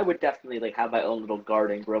 I would definitely like have my own little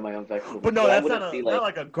garden, grow my own vegetables. But no, But I that's not wouldn't be a not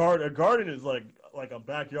like, like a garden. A garden is like a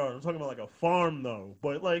backyard. I'm talking about like a farm though.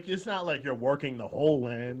 But like it's not like you're working the whole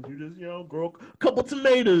land. You just grow a couple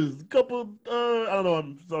tomatoes, a couple. I don't know.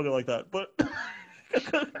 I'm talking like that, but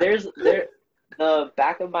there the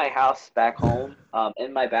back of my house back home,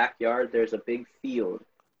 in my backyard, there's a big field,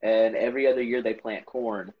 and every other year they plant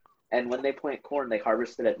corn. And when they plant corn, they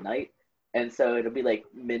harvest it at night. And so it'll be like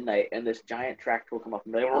midnight, and this giant tractor will come up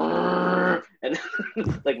and be like, "Rrrr," and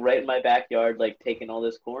like right in my backyard, like taking all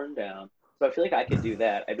this corn down. So I feel like I could do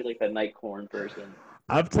that. I'd be like the night corn person.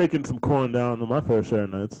 I've taken some corn down on my fair share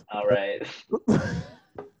of nights. All right,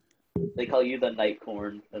 they call you the night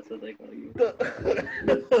corn. That's what they call you.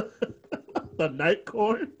 The night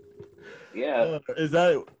corn. Yeah, Is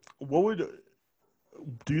that what would?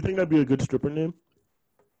 Do you think that'd be a good stripper name?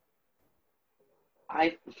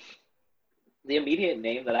 I the immediate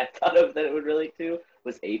name that I thought of that it would relate to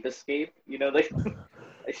was Ape Escape. You know, like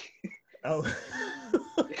Oh,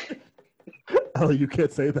 oh, you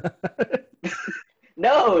can't say that.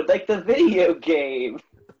 no, like the video game.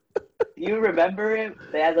 Do you remember it?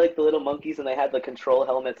 They had like the little monkeys and they had the control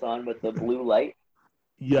helmets on with the blue light.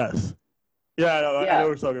 Yes. Yeah, I know what Yeah,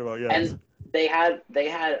 you're talking about. Yes. and they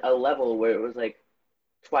had a level where it was like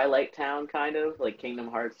Twilight Town kind of, like Kingdom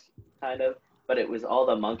Hearts kind of, but it was all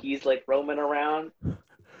the monkeys like roaming around,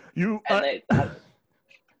 You and they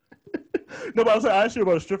no, but I was like, I asked you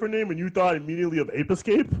about a stripper name, and you thought immediately of Ape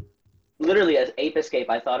Escape. literally as Ape Escape.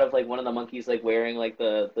 I thought of like one of the monkeys like wearing like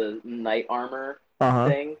the knight armor Uh huh.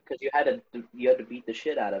 thing because you had to beat the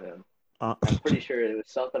shit out of him. Uh, I'm pretty sure it was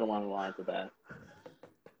something along the lines of that.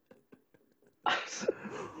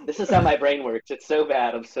 This is how my brain works. It's so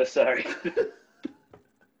bad. I'm so sorry.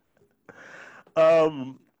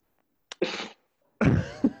 um,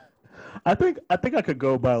 I think I could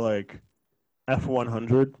go by like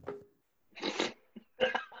F100.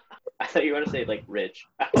 I thought you were gonna say like Rich.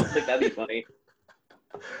 I was like that'd be funny.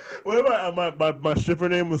 What if my stripper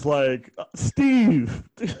name was like Steve?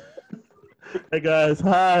 Hey guys,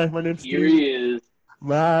 hi, my name's Here Steve. he is.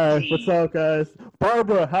 Hi, what's up, guys?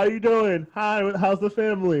 Barbara, how you doing? Hi, how's the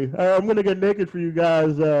family? I'm gonna get naked for you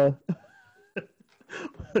guys.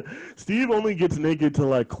 Steve only gets naked to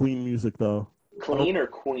like clean music though. I don't Clean or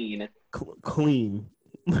Queen? clean.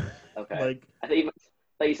 Okay. Like I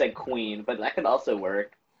thought you said Queen, but that could also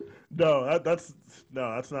work. no, that's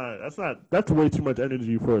way too much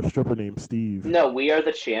energy for a stripper named Steve. No, we are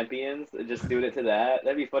the champions. Just doing it to that.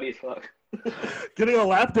 That'd be funny as fuck. Getting a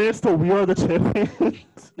lap dance to "We Are the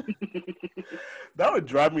Champions." That would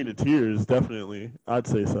drive me to tears. Definitely, I'd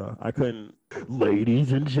say so. I couldn't.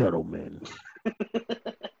 Ladies and gentlemen,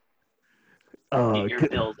 Get your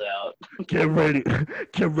bills out. get ready,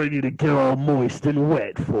 get ready to get all moist and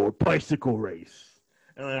wet for a bicycle race.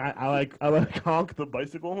 And I like honk the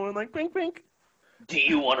bicycle horn like pink pink. Do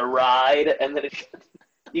you want to ride? And then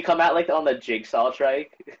you come out like on the jigsaw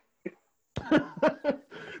trike,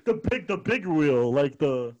 The big wheel like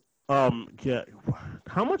the yeah.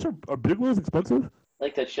 How much are big wheels expensive?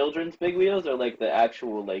 like the children's big wheels, or like the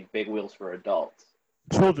actual like big wheels for adults.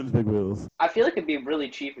 Children's big wheels. I feel like it'd be really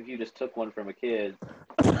cheap if you just took one from a kid.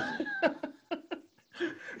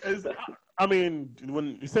 Is- I mean,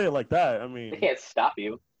 when you say it like that, I They mean, can't stop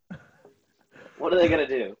you. What are they gonna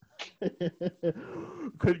do?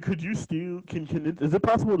 could you steal? Is it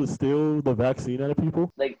possible to steal the vaccine out of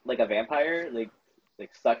people? Like a vampire? Like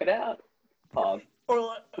suck it out? Pog. Or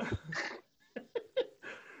like,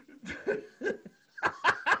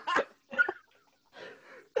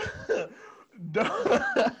 no,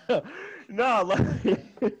 no, like,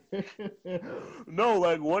 no,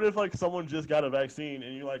 like, what if like someone just got a vaccine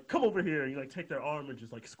and you like come over here and you like take their arm and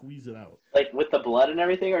just like squeeze it out? Like with the blood and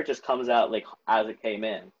everything, or it just comes out like as it came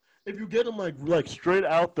in? If you get them like straight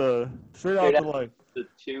out Straight the out like the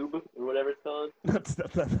tube or whatever it's called. that's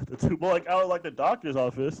the two, well, like out of like the doctor's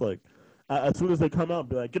office, like as soon as they come out,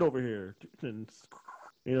 be like, get over here and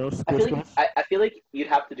squish them. I feel like you'd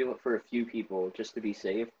have to do it for a few people just to be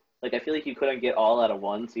safe. Like I feel like you couldn't get all out of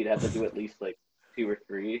one, so you'd have to do at least like 2 or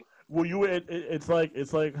 3. Well, it's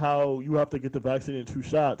like how you have to get the vaccine in 2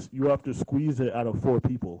 shots. You have to squeeze it out of 4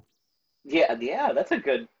 people. Yeah, that's a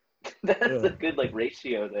good that's Yeah. a good like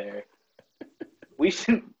ratio there. We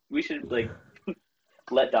should like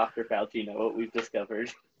let Dr. Fauci know what we've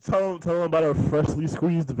discovered. Tell them about our freshly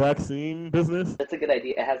squeezed vaccine business. That's a good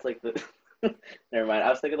idea. It has like the. Never mind. I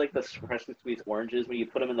was thinking like the freshly squeezed oranges when you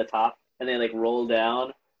put them in the top and they like roll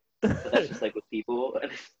down, but that's just like with people.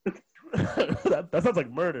 That sounds like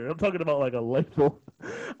murder. I'm talking about like a lethal.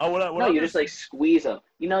 When No, I'm you just just like squeeze them.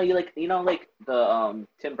 Like the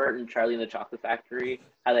Tim Burton Charlie and the Chocolate Factory,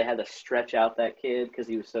 how they had to stretch out that kid because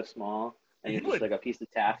he was so small, and he you're just would like a piece of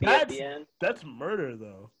taffy at that's the end. that's murder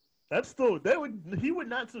though. That's still that would he would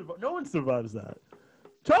not survive. No one survives that.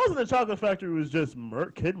 Charles and the Chocolate Factory was just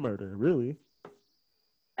kid murder, really.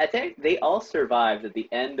 I think they all survived at the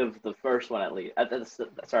end of the first one at least.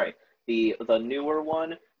 Sorry, the newer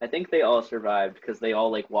one. I think they all survived because they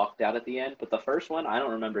all like walked out at the end. But the first one, I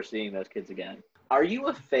don't remember seeing those kids again. Are you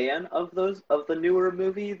a fan of the newer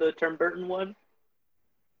movie, the Tim Burton one?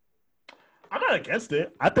 I'm not against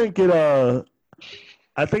it. I think they're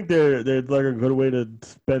like a good way to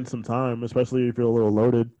spend some time, especially if you're a little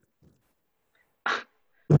loaded.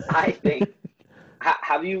 I think.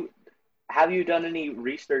 Have you done any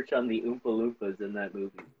research on the Oompa Loompas in that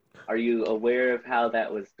movie? Are you aware of how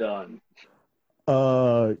that was done?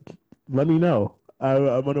 uh, Let me know.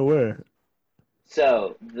 I'm unaware.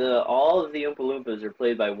 So all of the Oompa Loompas are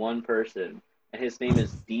played by one person, and his name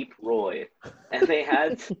is Deep Roy, and they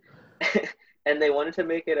had and they wanted to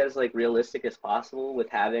make it as like realistic as possible with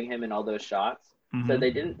having him in all those shots. So Mm-hmm.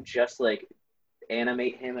 they didn't just like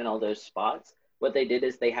animate him in all those spots. What they did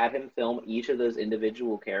is they had him film each of those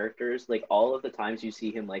individual characters. Like all of the times you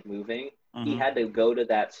see him like moving, he Mm-hmm. had to go to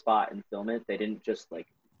that spot and film it. They didn't just like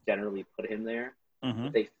generally put him there. Mm-hmm.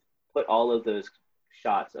 They put all of those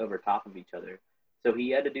shots over top of each other. So he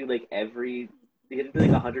had to do like he had to do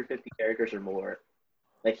like 150 characters or more.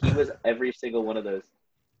 Like he was every single one of those.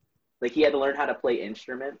 Like he had to learn how to play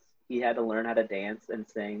instruments. He had to learn how to dance and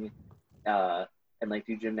sing, and like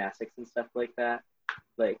do gymnastics and stuff like that.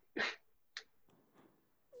 Like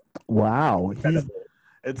Wow, he's incredible.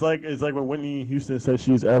 it's like when Whitney Houston said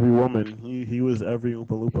she's every woman. He was every Oompa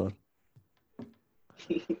Loompa.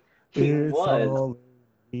 he, he It's was. all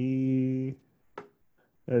me.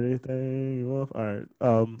 Anything you want. All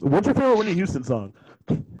right. What's your favorite Whitney Houston song?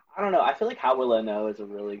 I don't know. I feel like How Will I Know is a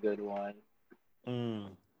really good one. Mm.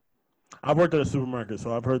 I've worked at a supermarket,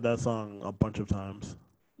 so I've heard that song a bunch of times.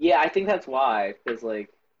 Yeah, I think that's why, because like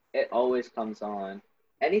it always comes on.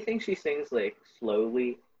 Anything she sings like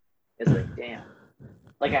slowly is like damn.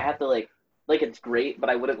 Like I have to like it's great, but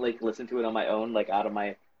I wouldn't like listen to it on my own, like out of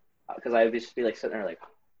my because I would just be like sitting there like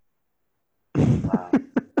wow,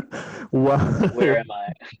 where Wow. am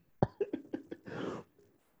I?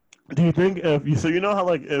 Do you think if you so you know how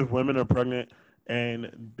like if women are pregnant and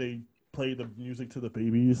they play the music to the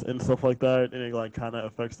babies and stuff like that and it like kind of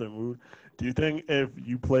affects their mood? Do you think if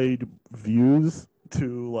you played views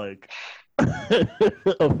to like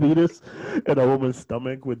a fetus in a woman's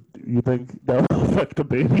stomach, would you think that would affect the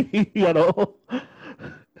baby at all?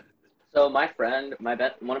 So my friend,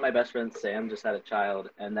 one of my best friends, Sam, just had a child,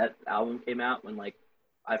 and that album came out when like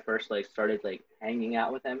I first like started like hanging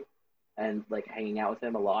out with him, and like hanging out with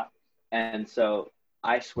him a lot. And so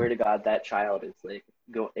I swear to God, that child is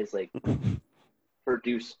like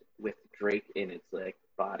produced with Drake in its like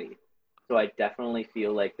body. So I definitely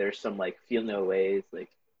feel like there's some like feel no ways like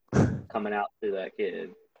coming out to that kid.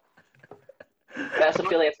 But I also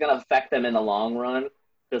feel like it's gonna affect them in the long run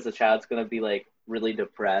because the child's gonna be like really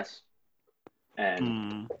depressed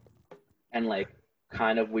and Mm. like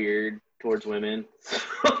kind of weird towards women.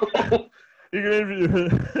 You're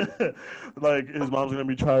gonna like his mom's gonna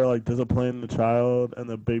be trying to like discipline the child, and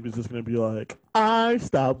the baby's just gonna be like, "I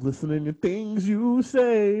stopped listening to things you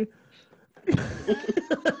say."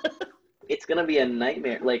 It's gonna be a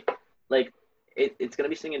nightmare. It's gonna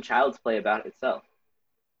be singing Child's Play about itself.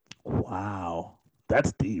 Wow,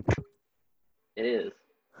 that's deep, It is.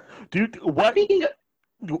 dude. What? Speaking of,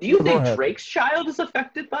 do you Go think ahead. Drake's child is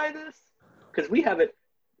affected by this? Because we haven't.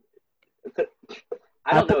 I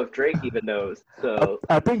I don't think know if Drake even knows. So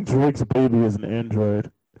I think Drake's baby is an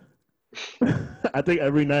android. I think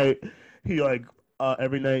every night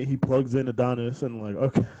he plugs in Adonis and like,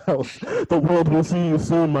 okay, the world will see you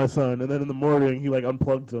soon, my son. And then in the morning he like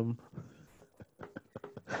unplugs him.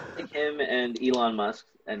 like him and Elon Musk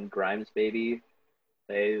and Grimes baby,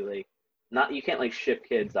 they like not you can't like ship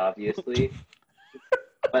kids obviously,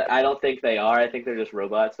 but I don't think they are. I think they're just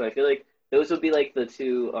robots. So I feel like those would be like the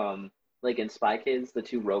two like in Spy Kids, the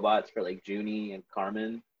two robots for like Junie and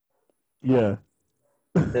Carmen. Yeah.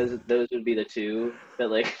 Those would be the two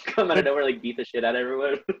that like come out of They, nowhere like beat the shit out of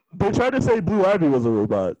everyone. they tried to say Blue Ivy was a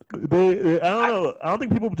robot. I don't I know. I don't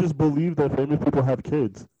think people just believe that famous people have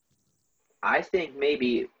kids. I think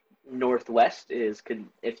maybe Northwest is.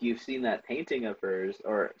 If you've seen that painting of hers,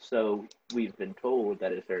 or so we've been told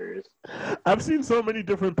that is hers. I've seen so many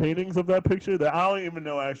different paintings of that picture that I don't even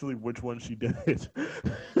know actually which one she did.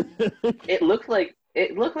 It looked like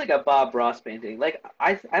a Bob Ross painting. Like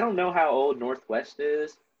I don't know how old Northwest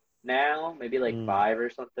is now, maybe like Mm. 5 or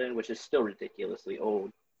something, which is still ridiculously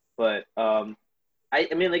old. But I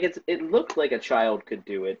mean, like it looked like a child could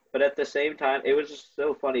do it, but at the same time, it was just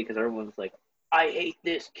so funny because everyone's like, "I hate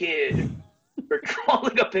this kid for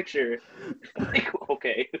drawing a picture." Like,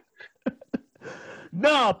 okay,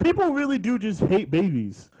 Nah, people really do just hate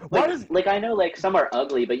babies. Why like does like I know like some are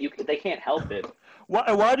ugly, but they can't help it.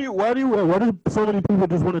 why do so many people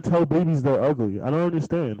just want to tell babies they're ugly? I don't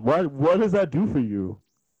understand. Why what does that do for you?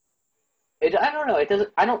 I don't know. It doesn't.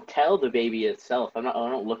 I don't tell the baby itself. I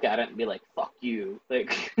don't look at it and be like, "Fuck you,"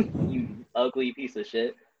 like you ugly piece of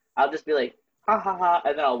shit. I'll just be like, "Ha ha ha,"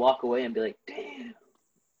 and then I'll walk away and be like, "Damn,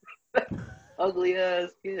 ugly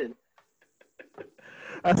ass kid."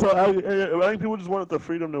 I think people just wanted the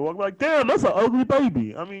freedom to walk like, damn, that's an ugly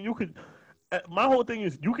baby. I mean, you could. My whole thing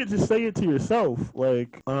is you could just say it to yourself,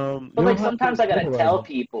 like, But you like don't have to sometimes I gotta verbalize tell it.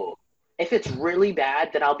 people. If it's really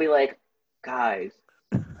bad, then I'll be like, "Guys,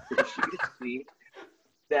 did you see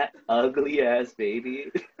that ugly ass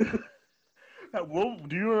baby?" Well,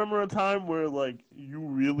 do you remember a time where like you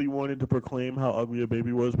really wanted to proclaim how ugly a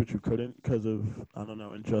baby was, but you couldn't because of I don't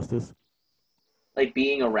know injustice? Like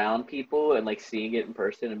being around people and like seeing it in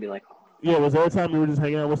person and be like, Yeah, was there a time you were just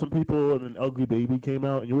hanging out with some people and an ugly baby came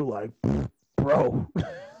out and you were like, bro?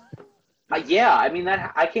 Yeah, I mean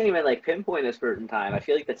that I can't even like pinpoint a certain time. I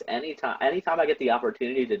feel like that's anytime I get the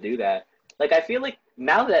opportunity to do that. Like I feel like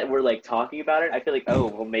now that we're like talking about it, I feel like, oh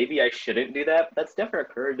well, maybe I shouldn't do that. But that's never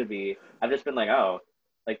occurred to me. I've just been like, oh,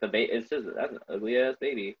 like the baby, it's just that's an ugly ass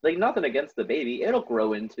baby. Like nothing against the baby, it'll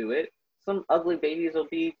grow into it. Some ugly babies will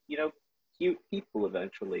be, cute people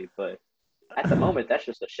eventually. But at the moment, that's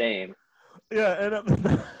just a shame. Yeah,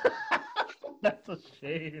 and that's a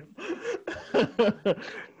shame.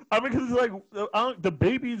 I mean, because like the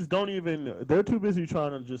babies don't even they're too busy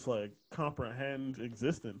trying to just like comprehend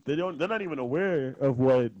existence. They're not even aware of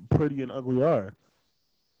what pretty and ugly are.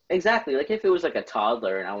 Exactly. Like if it was like a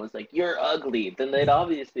toddler and I was like, "You're ugly," then they'd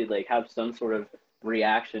obviously like have some sort of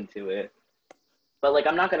reaction to it. But like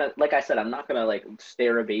I'm not gonna like I said, I'm not gonna like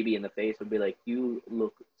stare a baby in the face and be like, "You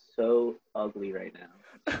look so ugly right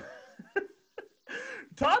now."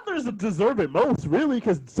 Toddlers deserve it most, really,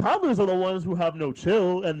 because toddlers are the ones who have no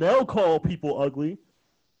chill, and they'll call people ugly.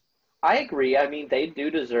 I agree. I mean, they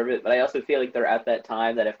do deserve it, but I also feel like they're at that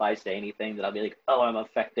time that if I say anything, that I'll be like, "Oh, I'm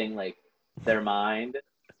affecting like their mind."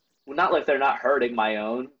 Well, not like they're not hurting my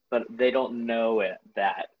own, but they don't know it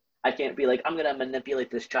that I can't be like, "I'm gonna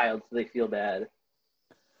manipulate this child so they feel bad."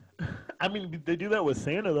 I mean, they do that with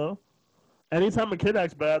Santa though. Anytime a kid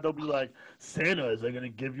acts bad, they'll be like, "Santa isn't gonna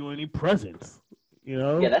give you any presents," you Yeah,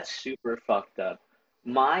 know? that's super fucked up.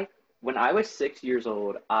 My When I was 6 years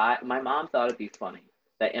old, I my mom thought it'd be funny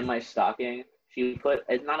that in my stocking she put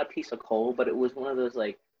it's not a piece of coal, but it was one of those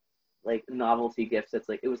like novelty gifts that's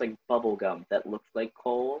like it was like bubble gum that looked like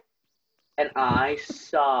coal, and I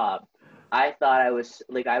sobbed. I was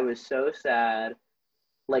so sad.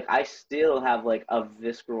 Like I still have like a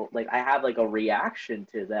visceral like I have like a reaction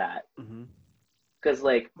to that Mm-hmm. because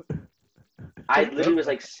like I Who literally does was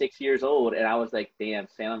that? like 6 years old and I was like, damn,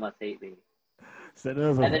 Santa must hate me.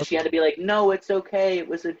 Santa's a And then she had to be like, no, it's okay. It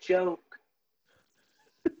was a joke.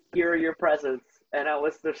 Here are your presents. And I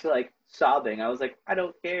was just like sobbing. I was like, I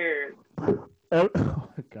don't care. Oh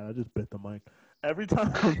my god, I just bit the mic. Every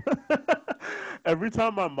time, every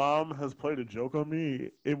time my mom has played a joke on me,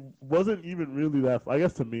 it wasn't even really that. I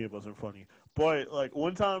guess to me it wasn't funny. But like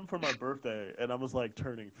one time for my birthday, and I was like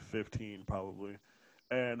turning 15 probably,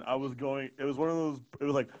 and I was going. It was one of those. It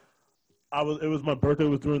was like I was. It was my birthday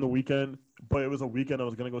was during the weekend, but it was a weekend I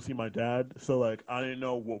was gonna go see my dad. So like I didn't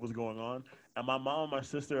know what was going on, and my mom and my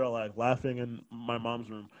sister are like laughing in my mom's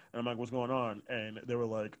room, and I'm like, "What's going on?" And they were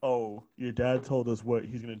like, "Oh, your dad told us what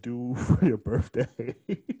he's gonna do for your birthday."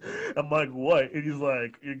 I'm like, "What?" And he's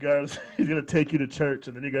like, "You guys, he's gonna take you to church,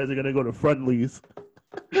 and then you guys are gonna go to Friendlies."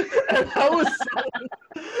 And I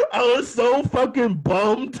was so fucking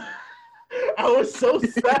bummed. I was so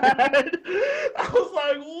sad. I was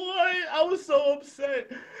like, what? I was so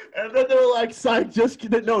upset. And then they were like, "Psych, just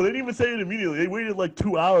kidding." No, they didn't even say it immediately. They waited like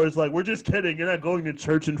 2 hours. Like, we're just kidding. You're not going to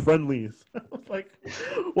church and Friendlies. I was like,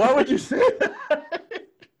 why would you say that?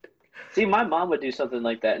 See, my mom would do something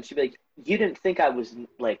like that. And she'd be like, you didn't think I was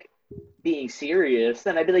like being serious.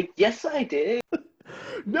 And I'd be like, yes, I did.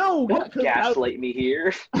 No, Don't gaslight me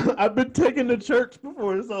here. I've been taken to church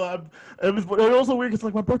before, so it was also weird. It's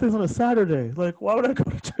like my birthday's on a Saturday. Like, why would I go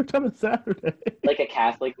to church on a Saturday? Like a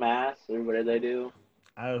Catholic mass, or what do they do?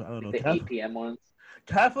 I don't know. Like the 8 p.m. ones.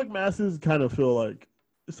 Catholic masses kind of feel like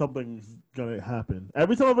something's gonna happen.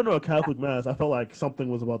 Every time I've been to a Catholic mass, I felt like something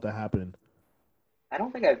was about to happen. I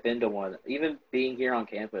don't think I've been to one. Even being here on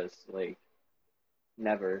campus, like,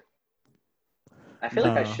 never. I feel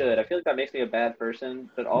like I Nah, should. I feel like that makes me a bad person,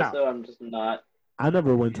 but nah. also I'm just not. I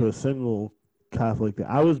never went to a single Catholic thing.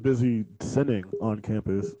 I was busy sinning on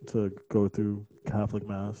campus to go through Catholic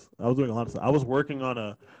mass. I was doing a lot of stuff. I was working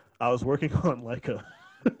on like a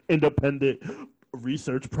independent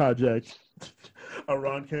research project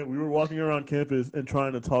around camp. We were walking around campus and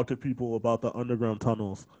trying to talk to people about the underground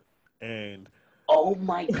tunnels. And Oh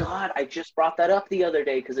my God! I just brought that up the other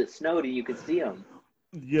day because it snowed and you could see them.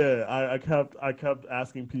 yeah, I kept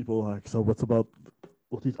asking people like, so what's about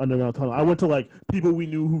with these underground tunnels? I went to like people we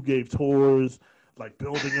knew who gave tours, like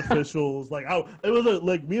building officials. It was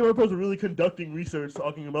like me and my friends were really conducting research,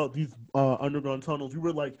 talking about these underground tunnels. We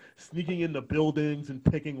were like sneaking into buildings and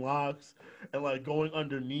picking locks, and like going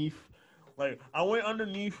underneath. Like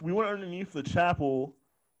we went underneath the chapel,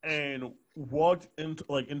 and walked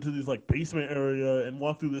into this like basement area and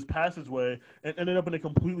walked through this passageway and ended up in a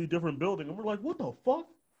completely different building. And we're like, what the fuck?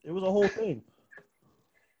 It was a whole thing.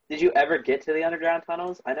 Did you ever get to the underground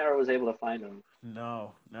tunnels? I never was able to find them.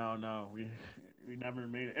 No. We never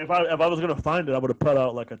made it. If I was gonna find it, I would have put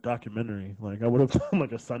out like a documentary. Like I would have done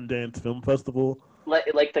like a Sundance Film Festival. Like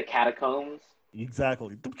the catacombs.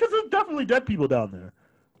 Exactly, because there's definitely dead people down there.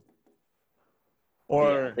 Yeah,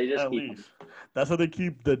 Or they just at keep them. least that's how they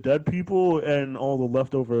keep the dead people and all the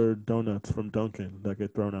leftover donuts from Dunkin' that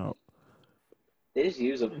get thrown out. They just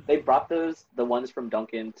use them. They brought the ones from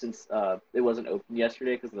Dunkin' since it wasn't open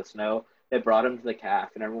yesterday because of the snow. They brought them to the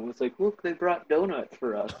calf, and everyone was like, "Look, they brought donuts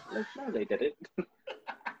for us." I'm like, no, they didn't.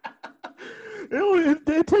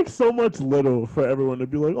 It takes so much little for everyone to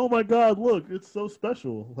be like, "Oh my God, look, it's so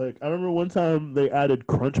special!" Like I remember one time they added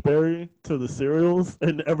Crunchberry to the cereals,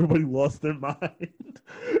 and everybody lost their mind.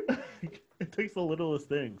 It takes the littlest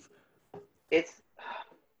things. It's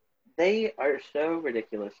they are so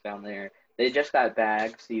ridiculous down there. They just got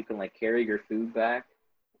bags so you can like carry your food back,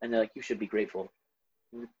 and they're like, "You should be grateful."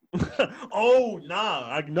 Oh nah,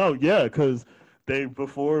 I know, yeah, because they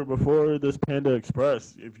before this Panda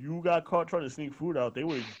Express, if you got caught trying to sneak food out, they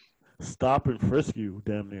would stop and frisk you,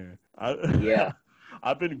 damn near. Yeah,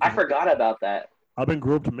 I've been I gro- forgot about that. I've been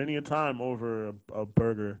groped many a time over a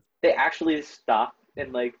burger. They actually stopped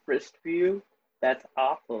and like frisked for you. That's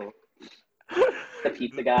awful. The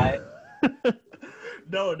pizza guy.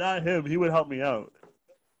 No, not him. He would help me out.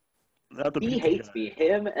 Not the He pizza hates guy. me.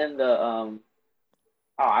 Him and the oh,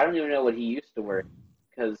 I don't even know what he used to work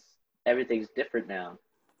because everything's different now.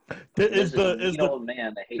 Is There's this the mean old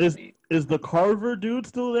man that hates is me. is the Carver dude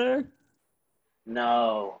still there?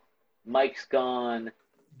 No, Mike's gone.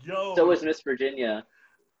 Yo, So is Miss Virginia.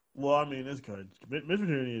 well, I mean, it's good. Miss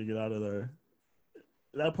Virginia need to get out of there.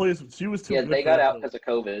 That place, she was too Yeah, good they for got that out place. because of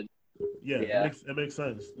COVID. Yeah, Yeah, it makes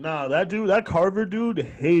sense. Nah, that Carver dude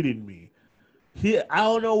hated me. I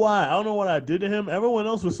don't know why. I don't know what I did to him. Everyone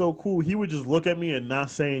else was so cool. He would just look at me and not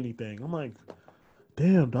say anything. I'm like,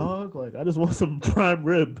 damn, dog. Like, I just want some prime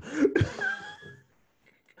rib. Just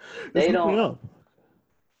they hook me don't. up.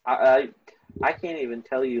 I I can't even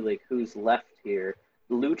tell you like who's left here.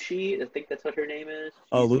 Lucci, I think that's what her name is.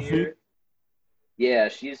 Oh, She's Luffy? here. Yeah,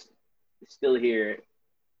 she's still here.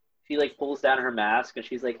 She like pulls down her mask and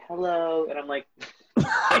she's like, "Hello," and I'm like,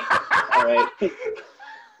 "All right."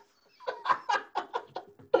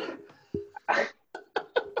 I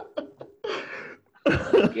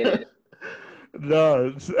don't get it.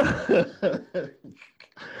 No.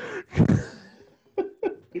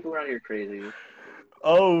 People around here crazy.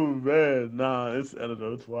 Oh man, nah, I don't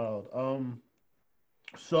know, it's wild.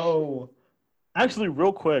 So actually,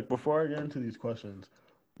 real quick before I get into these questions,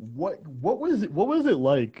 what was it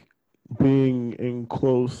like being in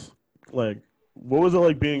close like what was it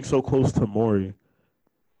like being so close to Maury?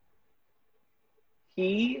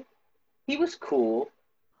 He he was cool.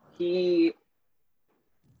 He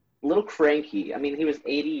a little cranky. I mean, he was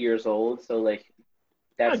 80 years old, so like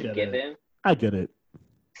I that's a get it. given. I get it.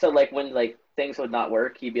 So like when like things would not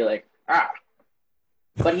work, he'd be like, "Ah."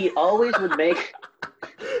 But he always would make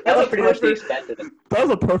that That's was a pretty much the perfect extent of it. that was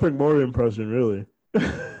a perfect Maury impression, really.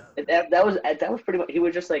 That was pretty much he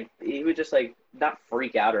would just like not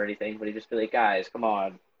freak out or anything, but he'd just be like, "Guys, come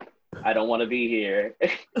on. I don't want to be here."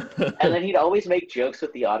 And then he'd always make jokes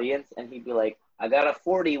with the audience and he'd be like, "I got a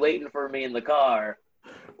 40 waiting for me in the car."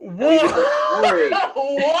 we'd be like, Maury,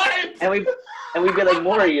 What? and we'd be like,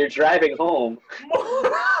 Maury, you're driving home.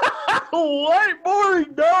 What? Maury,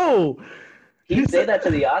 no. He'd say that to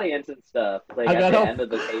the audience and stuff, like I at got the a- end of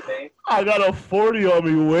the taping. I got a 40 on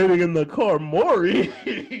me waiting in the car. Maury,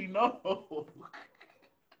 no.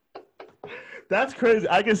 That's crazy.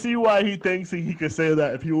 I can see why he thinks he could say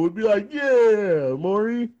that. If he would be like, yeah,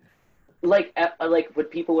 Maury. Like when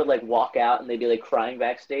people would like walk out and they'd be like crying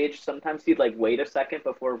backstage, sometimes he'd like wait a second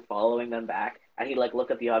before following them back, and he'd like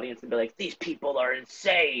look at the audience and be like, "These people are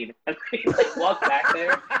insane," and he'd like walk back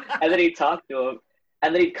there, and then he'd talk to them,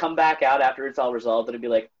 and then he'd come back out after it's all resolved, and he'd be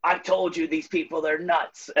like, "I told you these people are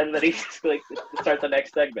nuts," and then he'd just, like start the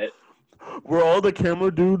next segment. Were all the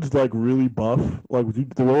camera dudes like really buff? Like, were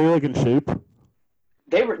they like in shape?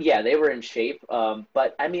 They were in shape,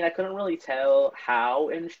 but I mean, I couldn't really tell how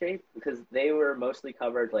in shape because they were mostly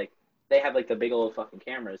covered. Like, they have like the big old fucking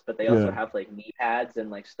cameras, but they also Yeah. have like knee pads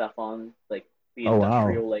and like stuff on like the Oh, wow.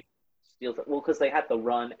 industrial like steel. Well, because they had to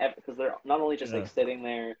run because they're not only just Yeah. like sitting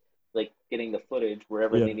there like getting the footage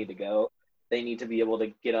wherever Yeah. they need to go. They need to be able to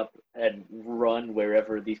get up and run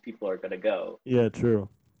wherever these people are gonna go. Yeah, true.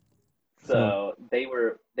 So they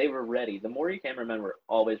were ready. The Maury cameramen were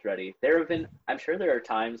always ready. I'm sure there are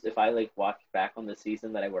times if I like watch back on the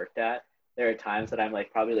season that I worked at, there are times that I'm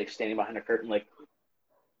like probably like standing behind a curtain like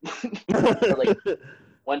or, like,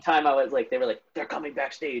 one time I was like they were like they're coming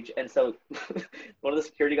backstage, and so one of the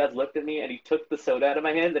security guards looked at me and he took the soda out of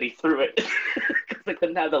my hand and he threw it because I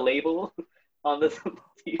couldn't have the label on this.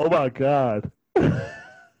 Oh my god. I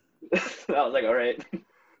was like, all right.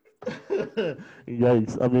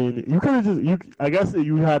 Yikes! I mean, you could have I guess that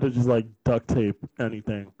you had to just like duct tape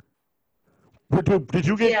anything. Did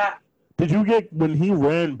you get? Yeah, Did you get when he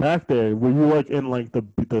ran back there? Were you like in like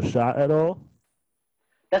the shot at all?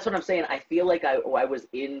 that's what I'm saying. I feel like I was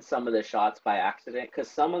in some of the shots by accident because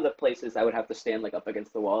some of the places I would have to stand like up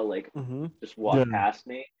against the wall, like Mm-hmm. just walk Yeah. past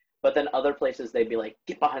me. But then other places they'd be like,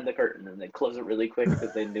 get behind the curtain, and they'd close it really quick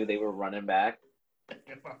because they knew they were running back.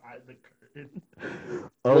 Get behind the curtain.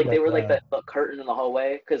 Like my they were like God. the curtain in the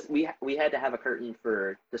hallway because we had to have a curtain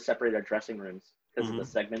to separate our dressing rooms because of the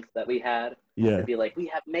segments that we had. Yeah. It'd be like we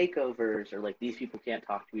have makeovers or like these people can't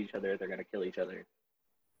talk to each other, they're gonna kill each other.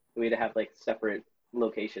 We had to have like separate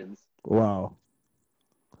locations. Wow.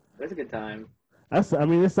 It was a good time. I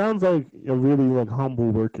mean, it sounds like a really like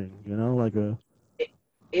humble working. You know, like a.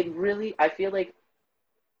 It really I feel like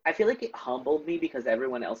it humbled me because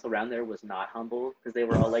everyone else around there was not humble because they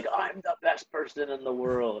were all like, I'm the best person in the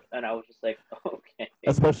world, and I was just like, okay.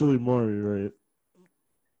 Especially Maury, right?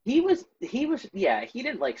 He was yeah, he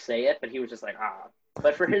didn't like say it, but he was just like, ah.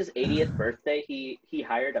 But for his 80th birthday, he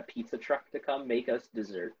hired a pizza truck to come make us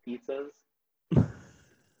dessert pizzas.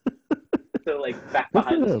 So like back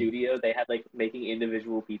behind the studio, they had like making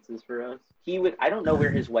individual pizzas for us. I don't know where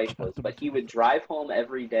his wife was, but he would drive home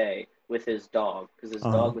every day with his dog because his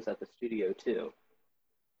dog was at the studio too.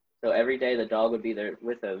 So every day the dog would be there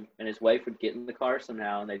with him, and his wife would get in the car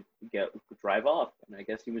somehow, and they'd drive off. And I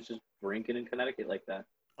guess he was just drinking in Connecticut like that.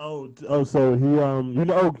 So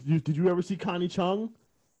he did you ever see Connie Chung?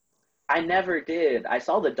 I never did. I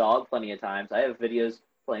saw the dog plenty of times. I have videos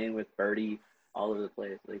playing with Birdie all over the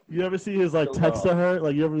place. Like You ever see his like Still text to dog. her?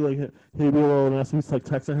 Like you ever like hey little and he's like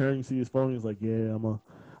texting her and you see his phone. He's like, yeah, I'm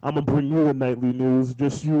gonna bring you the nightly news.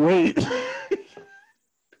 Just you wait.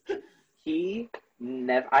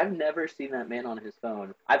 I've never seen that man on his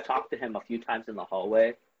phone. I've talked to him a few times in the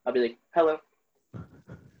hallway. I'll be like, hello.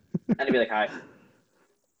 And he'd be like, hi.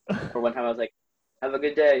 Or one time I was like, have a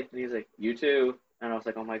good day. And he's like, you too. And I was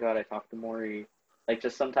like, oh my God, I talked to Maury. Like,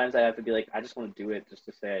 just sometimes I have to be like, I just want to do it just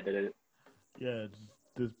to say I did it. Yeah,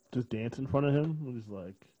 just dance in front of him. Just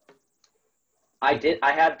like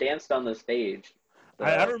I have danced on the stage. So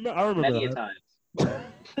I remember many a that. times.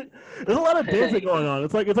 There's a lot of dancing going on.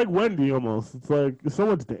 It's like Wendy almost. It's like so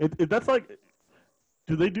much. That's like.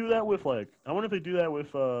 Do they do that with like? I wonder if they do that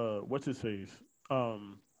with what's his face?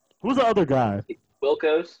 Who's the other guy?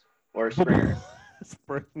 Wilkos or Springer.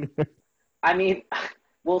 Springer. I mean,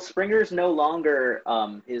 well, Springer's no longer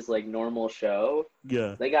his like normal show.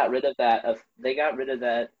 Yeah. They got rid of that. They got rid of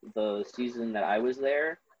that the season that I was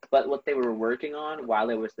there. But what they were working on while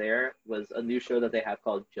I was there was a new show that they have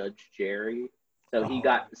called Judge Jerry. So he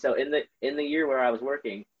got in the year where I was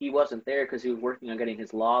working, he wasn't there because he was working on getting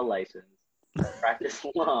his law license, practice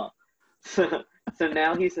law. So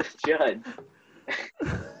now he's a judge.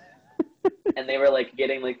 And they were like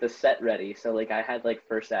getting like the set ready. So like I had like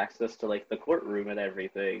first access to like the courtroom and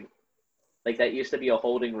everything. Like that used to be a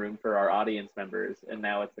holding room for our audience members, and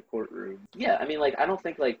now it's a courtroom. Yeah, I mean like I don't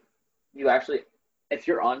think like you actually if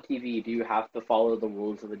you're on TV, do you have to follow the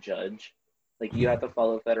rules of the judge? Like, you have to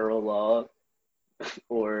follow federal law,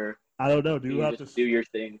 or I don't know. Do do you you have to? just do your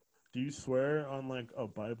thing? Do you swear on like a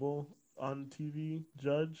Bible on TV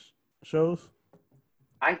judge shows?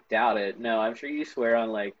 I doubt it. No, I'm sure you swear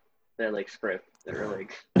on like their like script. They're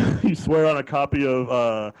like, You swear on a copy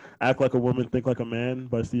of "Act Like a Woman, Think Like a Man"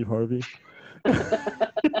 by Steve Harvey.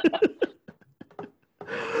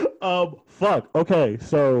 Fuck. Okay,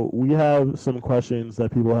 so we have some questions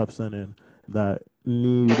that people have sent in that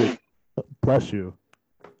need. Bless you.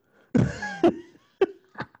 thank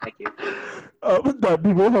you. That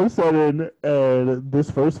people have sent in, and this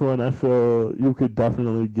first one, I feel you could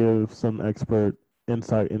definitely give some expert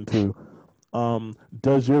insight into.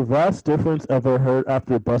 Does your vast difference ever hurt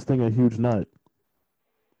after busting a huge nut?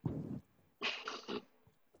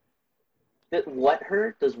 What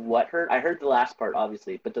hurt? Does what hurt? I heard the last part,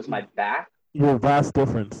 obviously, but does my back, Your vast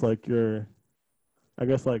difference, like your, I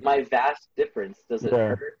guess, like my vast difference, does it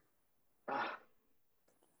Yeah. hurt?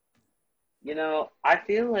 You know, I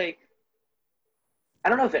feel like, I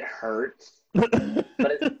don't know if it hurts, but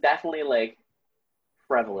it's definitely like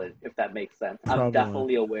prevalent, if that makes sense. I'm Prevalent.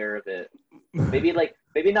 definitely aware of it. Maybe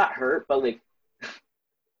not hurt, but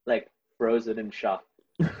like frozen in shock.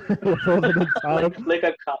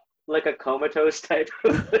 Like a comatose type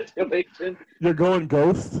of situation. You're going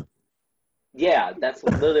ghost. Yeah, that's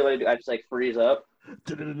literally what I do. I just like freeze up.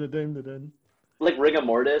 Like rigor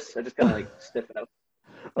mortis. I just kind of like stiffen up.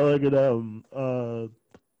 I like it.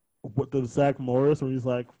 What the Zach Morris when he's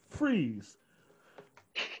like freeze.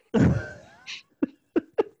 That's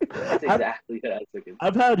exactly what I was thinking.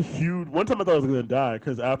 I've had huge. One time I thought I was gonna die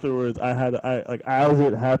because afterwards I like as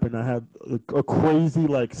it happened I had a crazy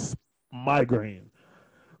like migraine.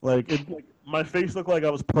 Like my face looked like I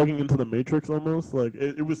was plugging into the Matrix almost. Like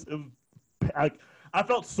it was I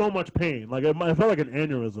felt so much pain. Like I felt like an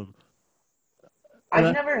aneurysm.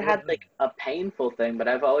 I've never had like a painful thing, but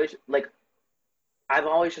I've always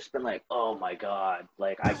just been like, oh my god,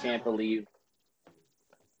 like I can't believe.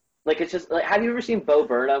 Like it's just like, have you ever seen Bo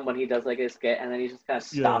Burnham when he does like a skit and then he just kind of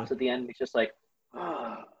stops at the end? And he's just like,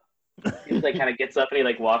 oh. He just, like kind of gets up and he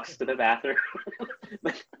like walks to the bathroom.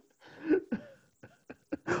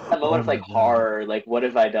 A moment of like horror, like what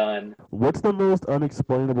have I done? What's the most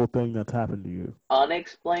unexplainable thing that's happened to you?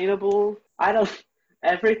 Unexplainable? I don't.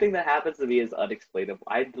 Everything that happens to me is unexplainable.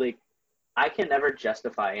 I can never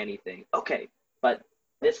justify anything. Okay, but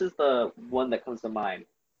this is the one that comes to mind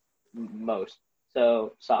most.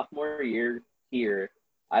 So sophomore year here,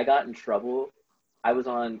 I got in trouble. I was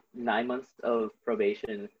on 9 months of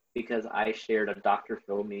probation because I shared a Dr.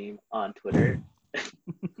 Phil meme on Twitter.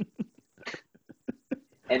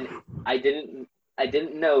 And I didn't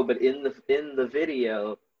know, but in the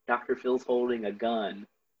video, Dr. Phil's holding a gun.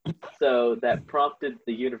 So that prompted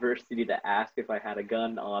the university to ask if I had a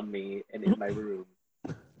gun on me and in my room.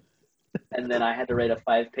 And then I had to write a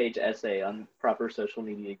 5-page essay on proper social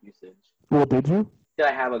media usage. Well, did you? Did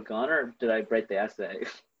I have a gun or did I write the essay?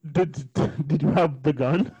 Did you have the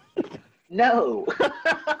gun? No.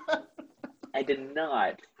 I did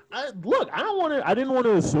not. Look, I didn't want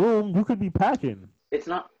to assume you could be packing. It's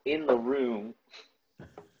not in the room.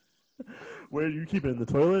 Where do you keep it, in the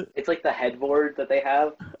toilet? It's like the headboard that they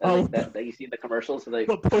have Oh. that you see in the commercials. So like,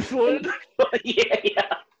 The push one? yeah.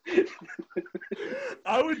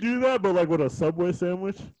 I would do that, but like with a Subway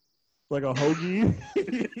sandwich, like a hoagie.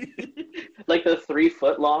 Like the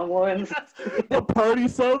 3-foot-long ones. The party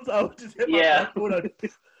subs, I would just hit my Yeah. backboard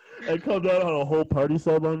and come down on a whole party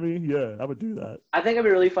sub on me. Yeah, I would do that. I think it'd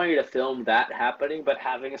be really funny to film that happening, but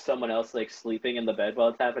having someone else like sleeping in the bed while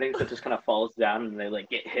it's happening, so it just kind of falls down and they like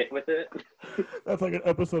get hit with it. That's like an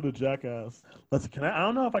episode of Jackass. I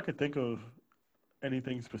don't know if I could think of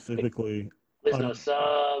anything specifically. There's no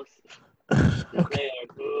subs. Okay. They are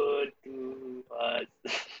good to us.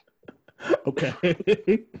 Okay.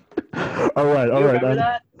 All right. You remember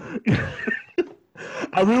that?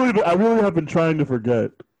 I really have been trying to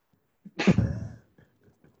forget.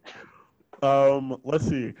 Let's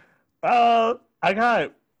see. I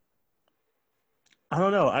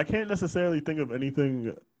don't know. I can't necessarily think of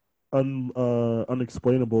anything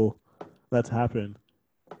unexplainable that's happened.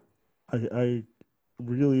 I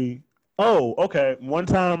really. Oh, okay. One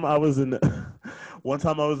time I was in I was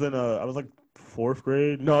like 4th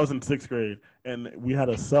grade. No, I was in 6th grade, and we had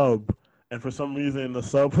a sub, and for some reason the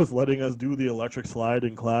sub was letting us do the electric slide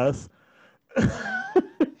in class.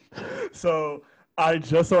 So I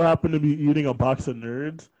just so happened to be eating a box of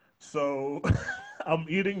Nerds. So I'm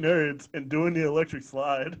eating Nerds and doing the electric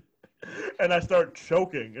slide, and I start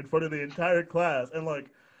choking in front of the entire class, and like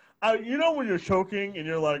You know when you're choking and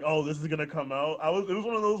you're like, oh, this is gonna come out. It was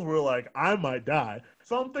one of those where like I might die.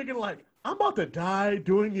 So I'm thinking like I'm about to die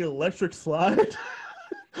doing the electric slide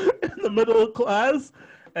in the middle of class,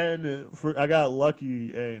 and I got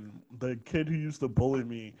lucky, and the kid who used to bully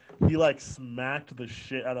me, he like smacked the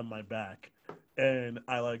shit out of my back. And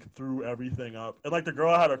I like threw everything up. And like the girl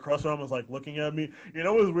I had a crush on was like looking at me. You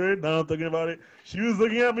know what was weird? Now I'm thinking about it. She was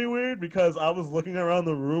looking at me weird because I was looking around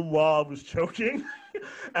the room while I was choking.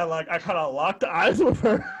 And like I kind of locked eyes with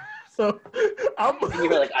her. So You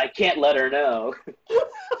were like, I can't let her know.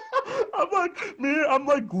 I'm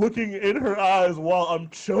like looking in her eyes while I'm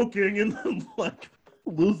choking and like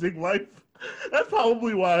losing life. That's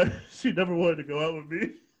probably why she never wanted to go out with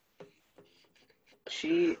me.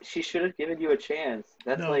 She should have given you a chance.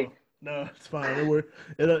 That's like no, it's fine. It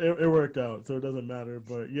worked out, so it doesn't matter.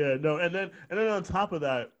 But yeah, no, and then on top of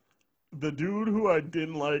that, the dude who I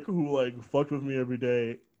didn't like, who like fucked with me every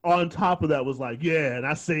day, on top of that was like, yeah, and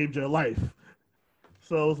I saved your life.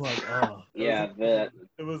 So I was like, oh,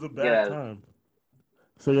 it was a bad time.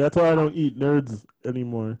 So yeah, that's why I don't eat nerds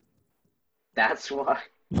anymore. That's why.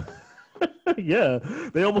 Yeah,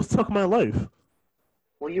 they almost took my life.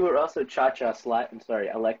 Well, you were also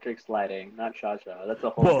electric sliding, not cha-cha. That's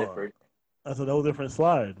a whole different. That's a whole different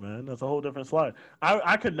slide, man. That's a whole different slide.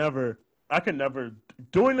 I could never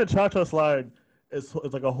doing the cha-cha slide is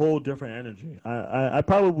like a whole different energy. I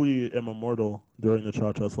probably am immortal during the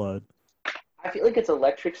cha-cha slide. I feel like it's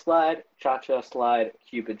electric slide, cha-cha slide,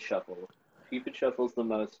 Cupid shuffle. Cupid shuffle's the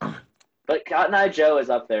most, but Cotton Eye Joe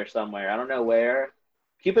is up there somewhere. I don't know where.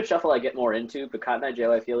 Cupid shuffle I get more into, but Cotton Eye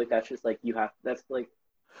Joe I feel like that's just like that's like.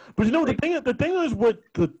 But you know the thing is with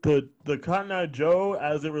the Cotton Eye Joe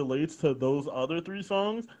as it relates to those other three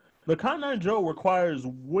songs, the Cotton Eye Joe requires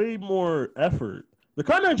way more effort. The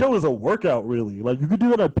Cotton Eye Joe is a workout, really. Like you could do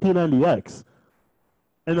that at P90X,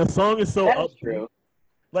 and the song is so That's true.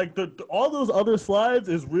 Like all those other slides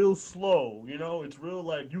is real slow. You know, it's real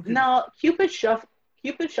like you can. No, Cupid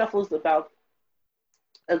shuffle's about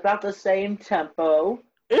the same tempo.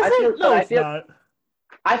 It's not.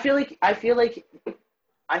 I feel like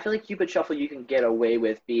Cupid Shuffle you can get away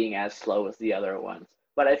with being as slow as the other ones.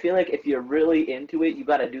 But I feel like if you're really into it, you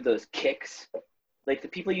got to do those kicks. Like the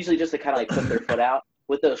people usually just kind of like put their foot out.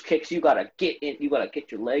 With those kicks, you got to get in. You got to get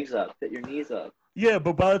your legs up, get your knees up. Yeah,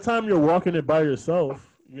 but by the time you're walking it by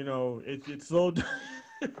yourself, you know, it's slowed.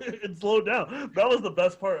 It slowed down. That was the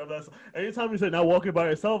best part of that. Anytime you say now walk it by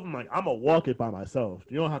yourself, I'm like, I'm gonna walk it by myself.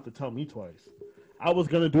 You don't have to tell me twice. I was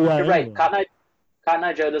gonna do that. You're anyway. Right. Cotton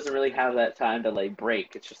Eye Joe doesn't really have that time to like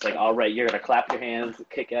break. It's just like, all right, you're gonna clap your hands,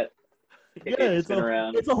 kick it, spin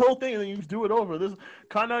around. It's a whole thing, and then you just do it over. This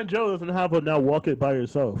Cotton Eye Joe doesn't have a now walk it by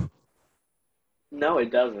yourself. No,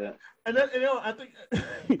 it doesn't. And then I think,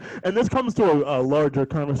 and this comes to a larger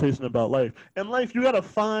conversation about life. In life, you gotta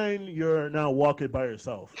find your now walk it by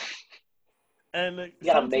yourself. And you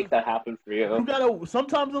gotta make that happen for you.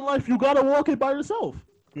 Sometimes in life you gotta walk it by yourself.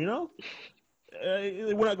 You know.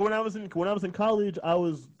 When I was in college, I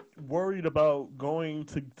was worried about going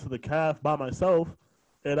to the calf by myself,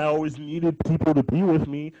 and I always needed people to be with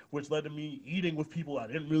me, which led to me eating with people I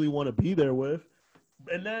didn't really want to be there with.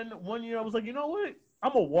 And then one year I was like, you know what?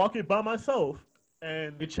 I'm gonna walk it by myself,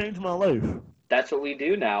 and it changed my life. That's what we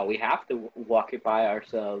do now. We have to walk it by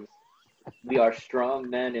ourselves. We are strong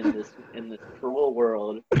men in this cruel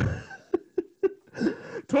world.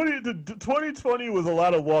 2020 was a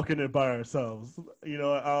lot of walking it by ourselves. You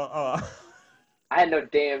know, I had no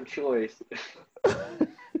damn choice.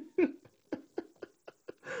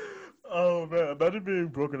 Oh man, imagine being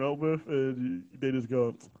broken up with and they just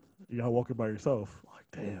go, "You gotta walk it by yourself." Like,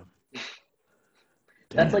 damn.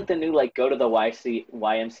 That's like the new go to the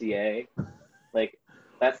YMCA. Like,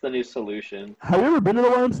 that's the new solution. Have you ever been to the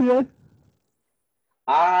YMCA?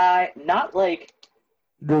 Not like.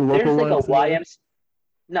 Your local there's YMCA?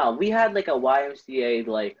 No, we had like a YMCA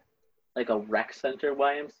like a rec center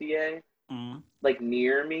YMCA like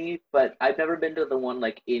near me, but I've never been to the one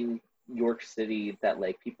like in York City that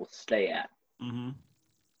like people stay at. Mm-hmm.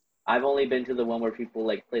 I've only been to the one where people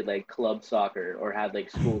like played like club soccer or had like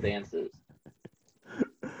school dances.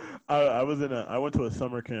 I went to a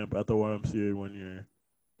summer camp at the YMCA one year,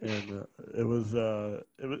 and it was a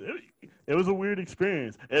weird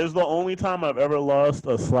experience. It was the only time I've ever lost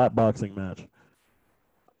a slap boxing match.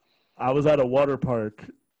 I was at a water park.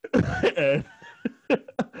 And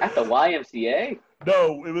at the YMCA?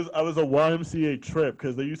 No, I was a YMCA trip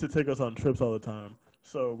because they used to take us on trips all the time.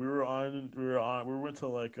 So we went to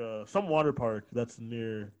like some water park that's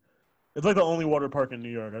near. It's like the only water park in New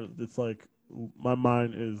York. It's like my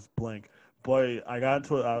mind is blank. Boy, I got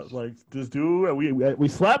into like this dude, and we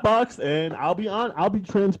slap boxed, and I'll be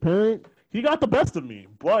transparent. He got the best of me,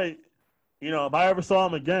 but if I ever saw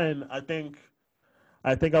him again, I think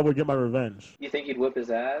I would get my revenge. You think you'd whip his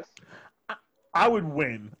ass? I would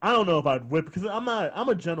win. I don't know if I'd whip because I'm not. I'm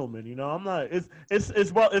a gentleman. I'm not. It's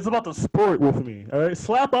about the sport with me. All right.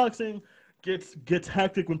 Slap boxing gets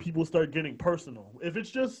hectic when people start getting personal. If it's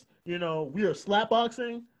just we are slap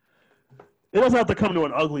boxing, it doesn't have to come to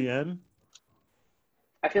an ugly end.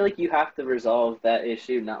 I feel like you have to resolve that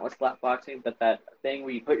issue not with slap boxing, but that thing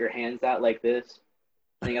where you put your hands out like this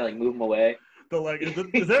and you gotta like move them away.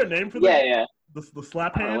 Is there a name for that? Yeah, yeah. The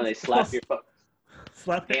slap I don't know, hands. when they slap your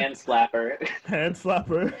slap hand slapper. hand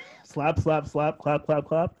slapper. Slap slap slap clap clap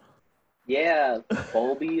clap. Yeah,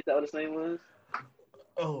 Bolby, is that what his name was?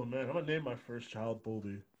 Oh man, I'm gonna name my first child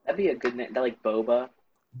Bolby. That'd be a good name. That like Boba.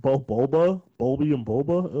 Bulba, Bolby and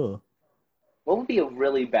Boba. Ugh. What would be a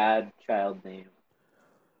really bad child name?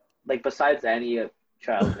 Like besides any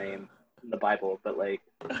child name in the Bible, but like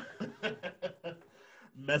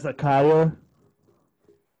Mezekiah.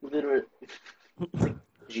 literally like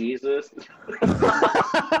Jesus.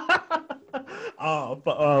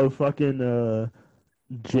 Fucking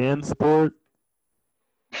Jansport.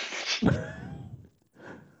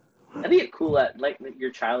 That'd be a cool like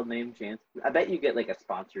your child name Chance. I bet you get like a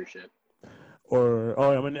sponsorship. Or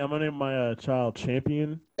I'm gonna name my child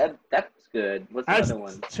Champion. That's good. What's the other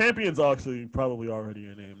one? Champion's actually probably already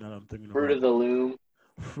a name. Now that I'm thinking about Fruit of the Loom.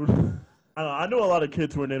 I know a lot of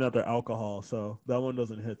kids who are named after alcohol, so that one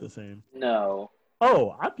doesn't hit the same. No.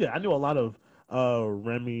 Oh, I knew a lot of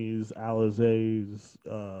Remy's, Alizé's.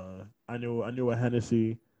 I knew a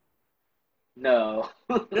Hennessy. No.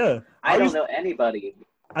 Yeah, I don't know anybody.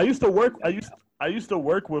 I used to work. I used to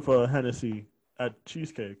work with a Hennessy at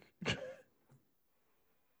Cheesecake.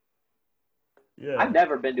 Yeah. I've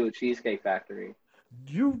never been to a Cheesecake Factory.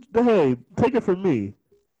 Hey, take it from me.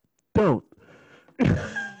 Don't.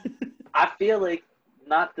 I feel like,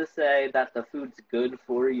 not to say that the food's good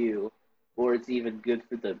for you or it's even good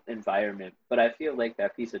for the environment, but I feel like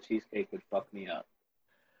that piece of cheesecake would fuck me up.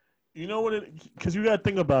 You know what? Because you got to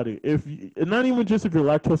think about it. Not even just if you're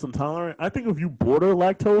lactose intolerant. I think if you border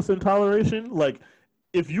lactose intoleration, like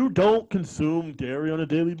if you don't consume dairy on a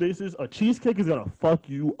daily basis, a cheesecake is gonna fuck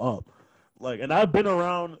you up. Like, and I've been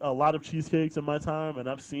around a lot of cheesecakes in my time, and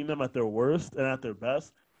I've seen them at their worst and at their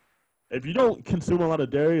best. If you don't consume a lot of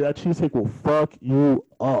dairy, that cheesecake will fuck you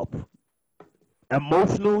up.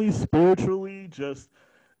 Emotionally, spiritually,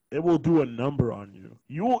 it will do a number on you.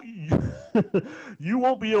 You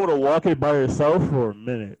won't be able to walk it by yourself for a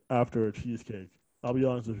minute after a cheesecake. I'll be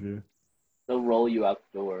honest with you. They'll roll you out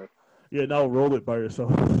the door. Yeah, now roll it by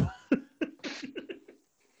yourself.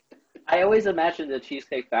 I always imagined the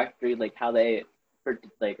Cheesecake Factory like how they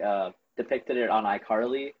depicted it on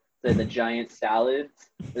iCarly. The giant salads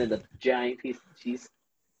and then the giant piece of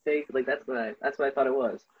cheesesteak. Like that's what I thought it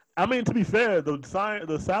was. I mean, to be fair,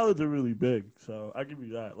 the salads are really big, so I give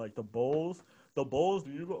you that. Like the bowls.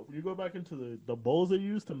 You go back into the bowls they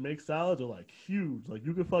use to make salads are like huge. Like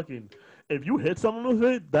you could if you hit someone with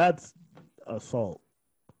it, that's assault.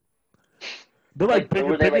 They're like bigger.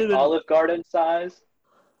 Were they like than, Olive Garden size?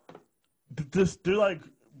 They're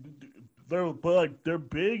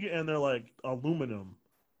big and they're like aluminum.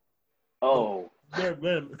 Oh.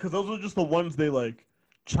 Because those are just the ones they like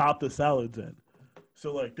chop the salads in.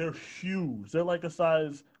 So like they're huge. They're like the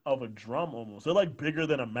size of a drum almost. They're like bigger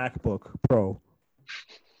than a MacBook Pro.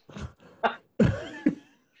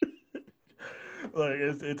 Like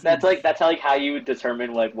that's like how you would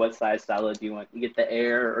determine like what size salad you want. You get the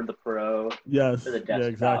Air or the Pro. Yes. Or the desktop. Yeah,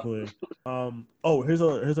 exactly.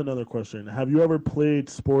 Here's another question. Have you ever played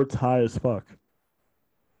sports high as fuck?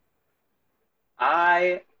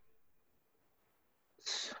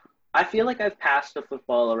 I feel like I've passed a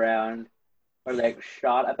football around or like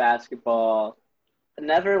shot a basketball.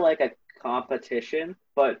 Never like a competition,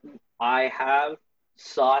 but I have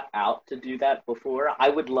sought out to do that before. I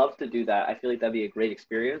would love to do that. I feel like that'd be a great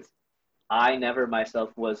experience. I never myself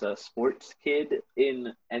was a sports kid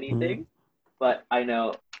in anything, but I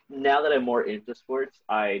know now that I'm more into sports,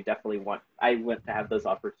 I want to have those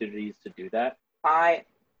opportunities to do that. I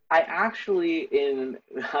actually in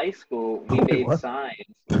high school we made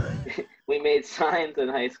signs. We made signs in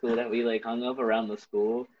high school that we like hung up around the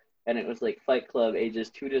school, and it was like Fight Club ages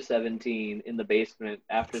 2 to 17 in the basement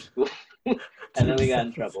after school, and then we got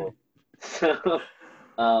in trouble. So,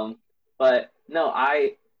 but no,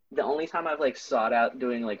 the only time I've like sought out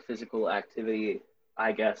doing like physical activity,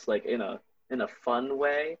 I guess like in a fun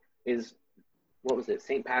way is what was it,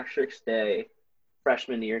 St. Patrick's Day,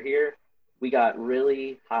 freshman year here. we got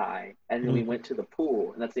really high, and then we Mhm. went to the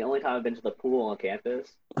pool, and that's the only time I've been to the pool on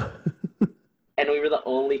campus. And we were the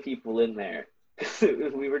only people in there.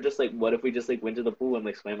 We were just like, what if we just like went to the pool and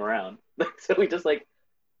like swam around? So we just like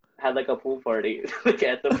had like a pool party like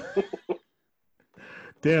at the pool.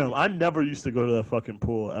 Damn, I never used to go to that fucking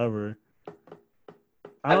pool ever.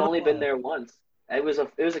 I I've don't only know been why. there once. It was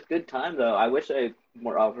a good time though. I wish I had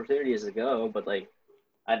more opportunities to go, but like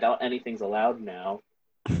I doubt anything's allowed now.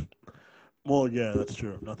 Well, yeah, that's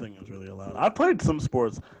true. Nothing is really allowed. I played some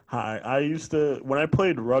sports high. I used to when I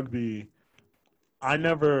played rugby. I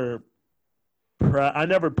never, I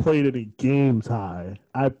never played any games high.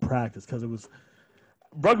 I practiced because it was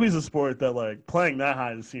rugby's a sport that like playing that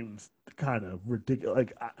high seems kind of ridiculous.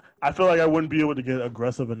 Like I feel like I wouldn't be able to get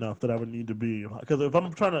aggressive enough that I would need to be because if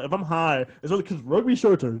I'm high, it's only because rugby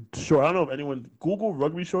shorts are short. I don't know if anyone Google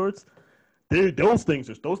rugby shorts. Those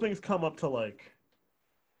things come up to like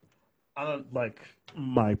I don't like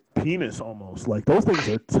my penis almost. Like those things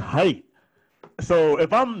are tight. So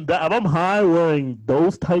if I'm high wearing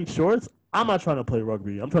those tight shorts, I'm not trying to play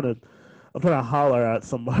rugby. I'm trying to holler at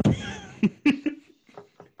somebody.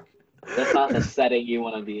 That's not the setting you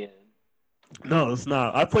want to be in. No, it's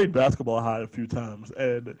not. I played basketball high a few times,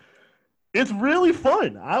 and it's really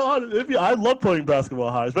fun. I love playing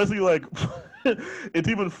basketball high, especially like it's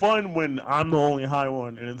even fun when I'm the only high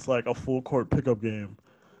one, and it's like a full court pickup game,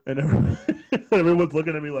 and everyone's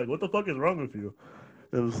looking at me like, "What the fuck is wrong with you?"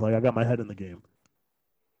 It was like I got my head in the game.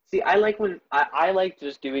 See, I like when I like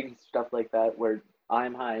just doing stuff like that where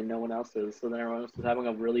I'm high and no one else is, so then everyone else is having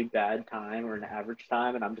a really bad time or an average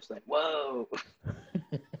time, and I'm just like, whoa.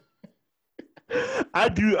 I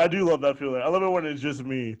do love that feeling. I love it when it's just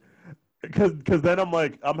me, because then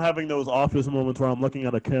I'm having those office moments where I'm looking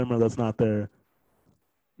at a camera that's not there.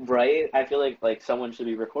 Right? I feel like someone should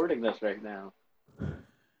be recording this right now.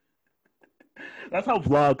 That's how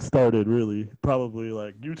vlogs started, really. Probably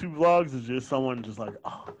like YouTube vlogs is just someone just like,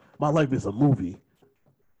 oh, my life is a movie.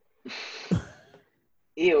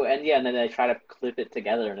 Ew, and yeah, and then I try to clip it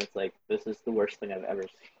together, and it's like this is the worst thing I've ever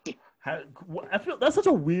seen. I feel that's such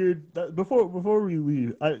a weird. Before we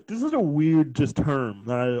leave, this is such a weird just term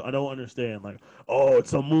that I don't understand. Like, oh,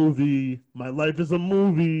 it's a movie. My life is a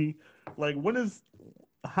movie. Like,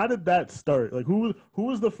 how did that start? Like, who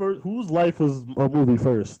was the first? Whose life was a movie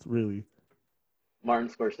first? Really? Martin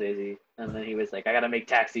Scorsese, and then he was like, I gotta make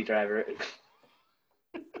Taxi Driver.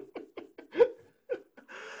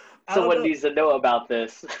 I don't Someone know. needs to know about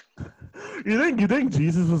this. You think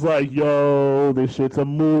Jesus was like, yo, this shit's a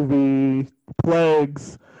movie,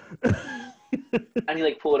 plagues. And he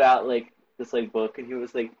like pulled out like this like book, and he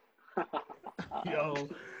was like, Yo,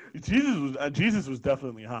 Jesus was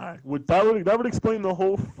definitely high. That would explain the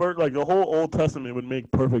whole the whole Old Testament would make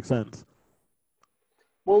perfect sense.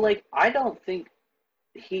 well, like I don't think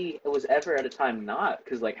he was ever at a time not,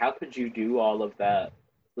 because like how could you do all of that?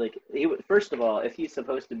 Like first of all, if he's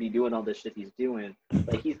supposed to be doing all this shit he's doing,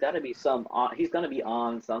 like he's got to be he's gonna be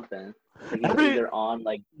on something. Like he's Every either on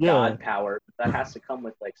like yeah, God power, but that has to come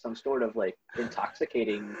with like some sort of like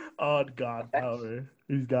intoxicating odd God effects, power.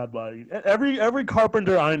 He's God body. Every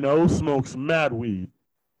carpenter I know smokes mad weed.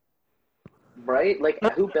 right? Like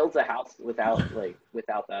who builds a house without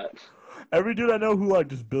that? Every dude I know who like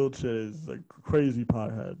just builds shit is like crazy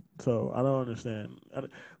pothead. So I don't understand.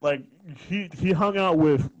 Like he hung out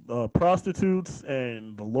with prostitutes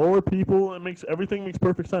and the lower people. Everything makes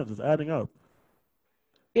perfect sense. It's adding up.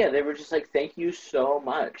 Yeah, they were just like, "Thank you so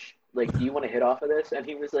much. Like, do you want to hit off of this?" And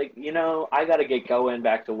he was like, I gotta get going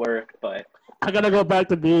back to work, but I gotta go back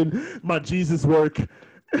to being my Jesus work.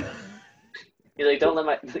 he's like, don't let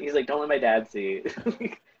my dad see.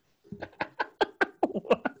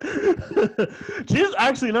 Jesus,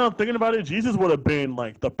 actually, now I'm thinking about it, Jesus would have been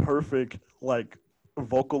like the perfect like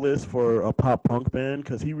vocalist for a pop punk band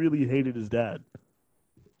because he really hated his dad.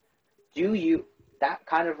 Do you that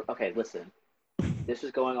kind of okay? Listen, this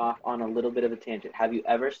is going off on a little bit of a tangent. Have you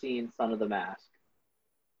ever seen Son of the Mask?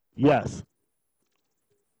 Yes,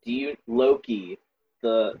 Do you Loki,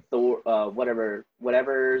 the Thor,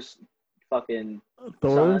 whatever's fucking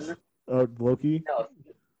Thor's son? Loki. No,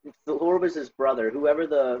 Thor was his brother. Whoever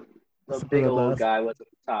the Son big of the old Mask. guy was at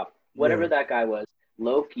the top, Yeah. whatever that guy was,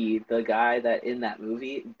 Loki, the guy that in that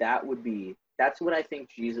movie, that's what I think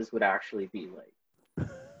Jesus would actually be like.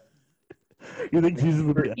 You think Like Jesus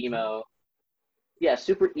would super be? emo. Yeah,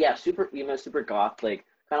 super emo, super goth, like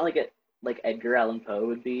kind of like Edgar Allan Poe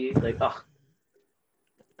would be. Like, oh,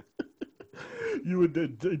 You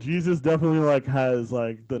would. Jesus definitely like has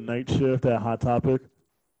like the night shift at Hot Topic.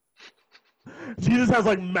 Jesus has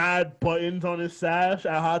like mad buttons on his sash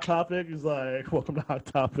at Hot Topic. He's like, "Welcome to Hot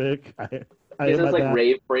Topic." I He am my has like dad.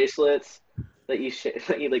 rave bracelets that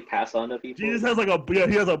that you like pass on to people. Jesus has like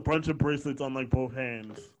he has a bunch of bracelets on like both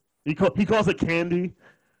hands. He calls it candy.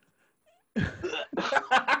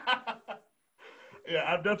 Yeah,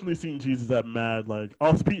 I've definitely seen Jesus at mad like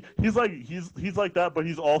he's like that, but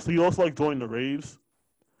he also like joined the raves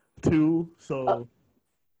too. So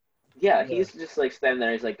Yeah, he's just like standing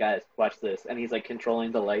there. He's like, guys, watch this, and he's like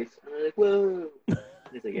controlling the lights. And we're like, whoa.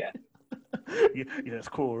 He's like, yeah. yeah, it's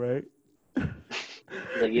cool, right?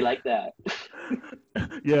 He's like, you like that?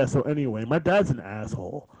 Yeah. So anyway, my dad's an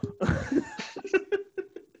asshole.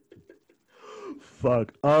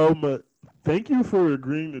 Fuck. Thank you for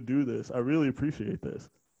agreeing to do this. I really appreciate this.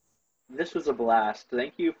 This was a blast.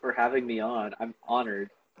 Thank you for having me on. I'm honored.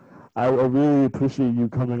 I really appreciate you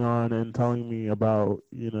coming on and telling me about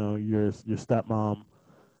your stepmom,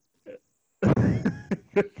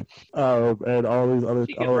 and all these other.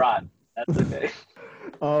 She can rot. That's okay.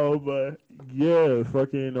 Yeah,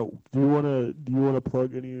 fucking. Do you wanna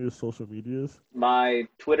plug any of your social medias? My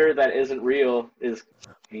Twitter that isn't real is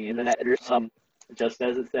just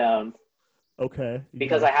as it sounds. Okay.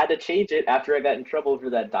 Because I had to change it after I got in trouble for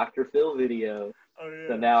that Dr. Phil video. Oh yeah.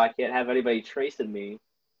 So now I can't have anybody tracing me.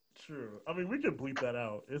 True. I mean, we can bleep that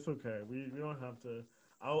out. It's okay. We don't have to.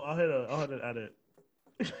 I'll hit an edit.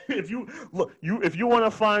 If you want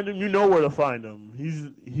to find him, you know where to find him. He's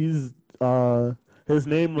his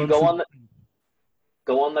name. You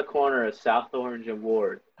go on the corner of South Orange and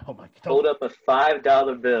Ward. Oh my god. Hold up a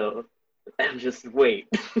 $5 bill and just wait.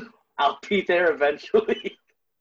 I'll be there eventually.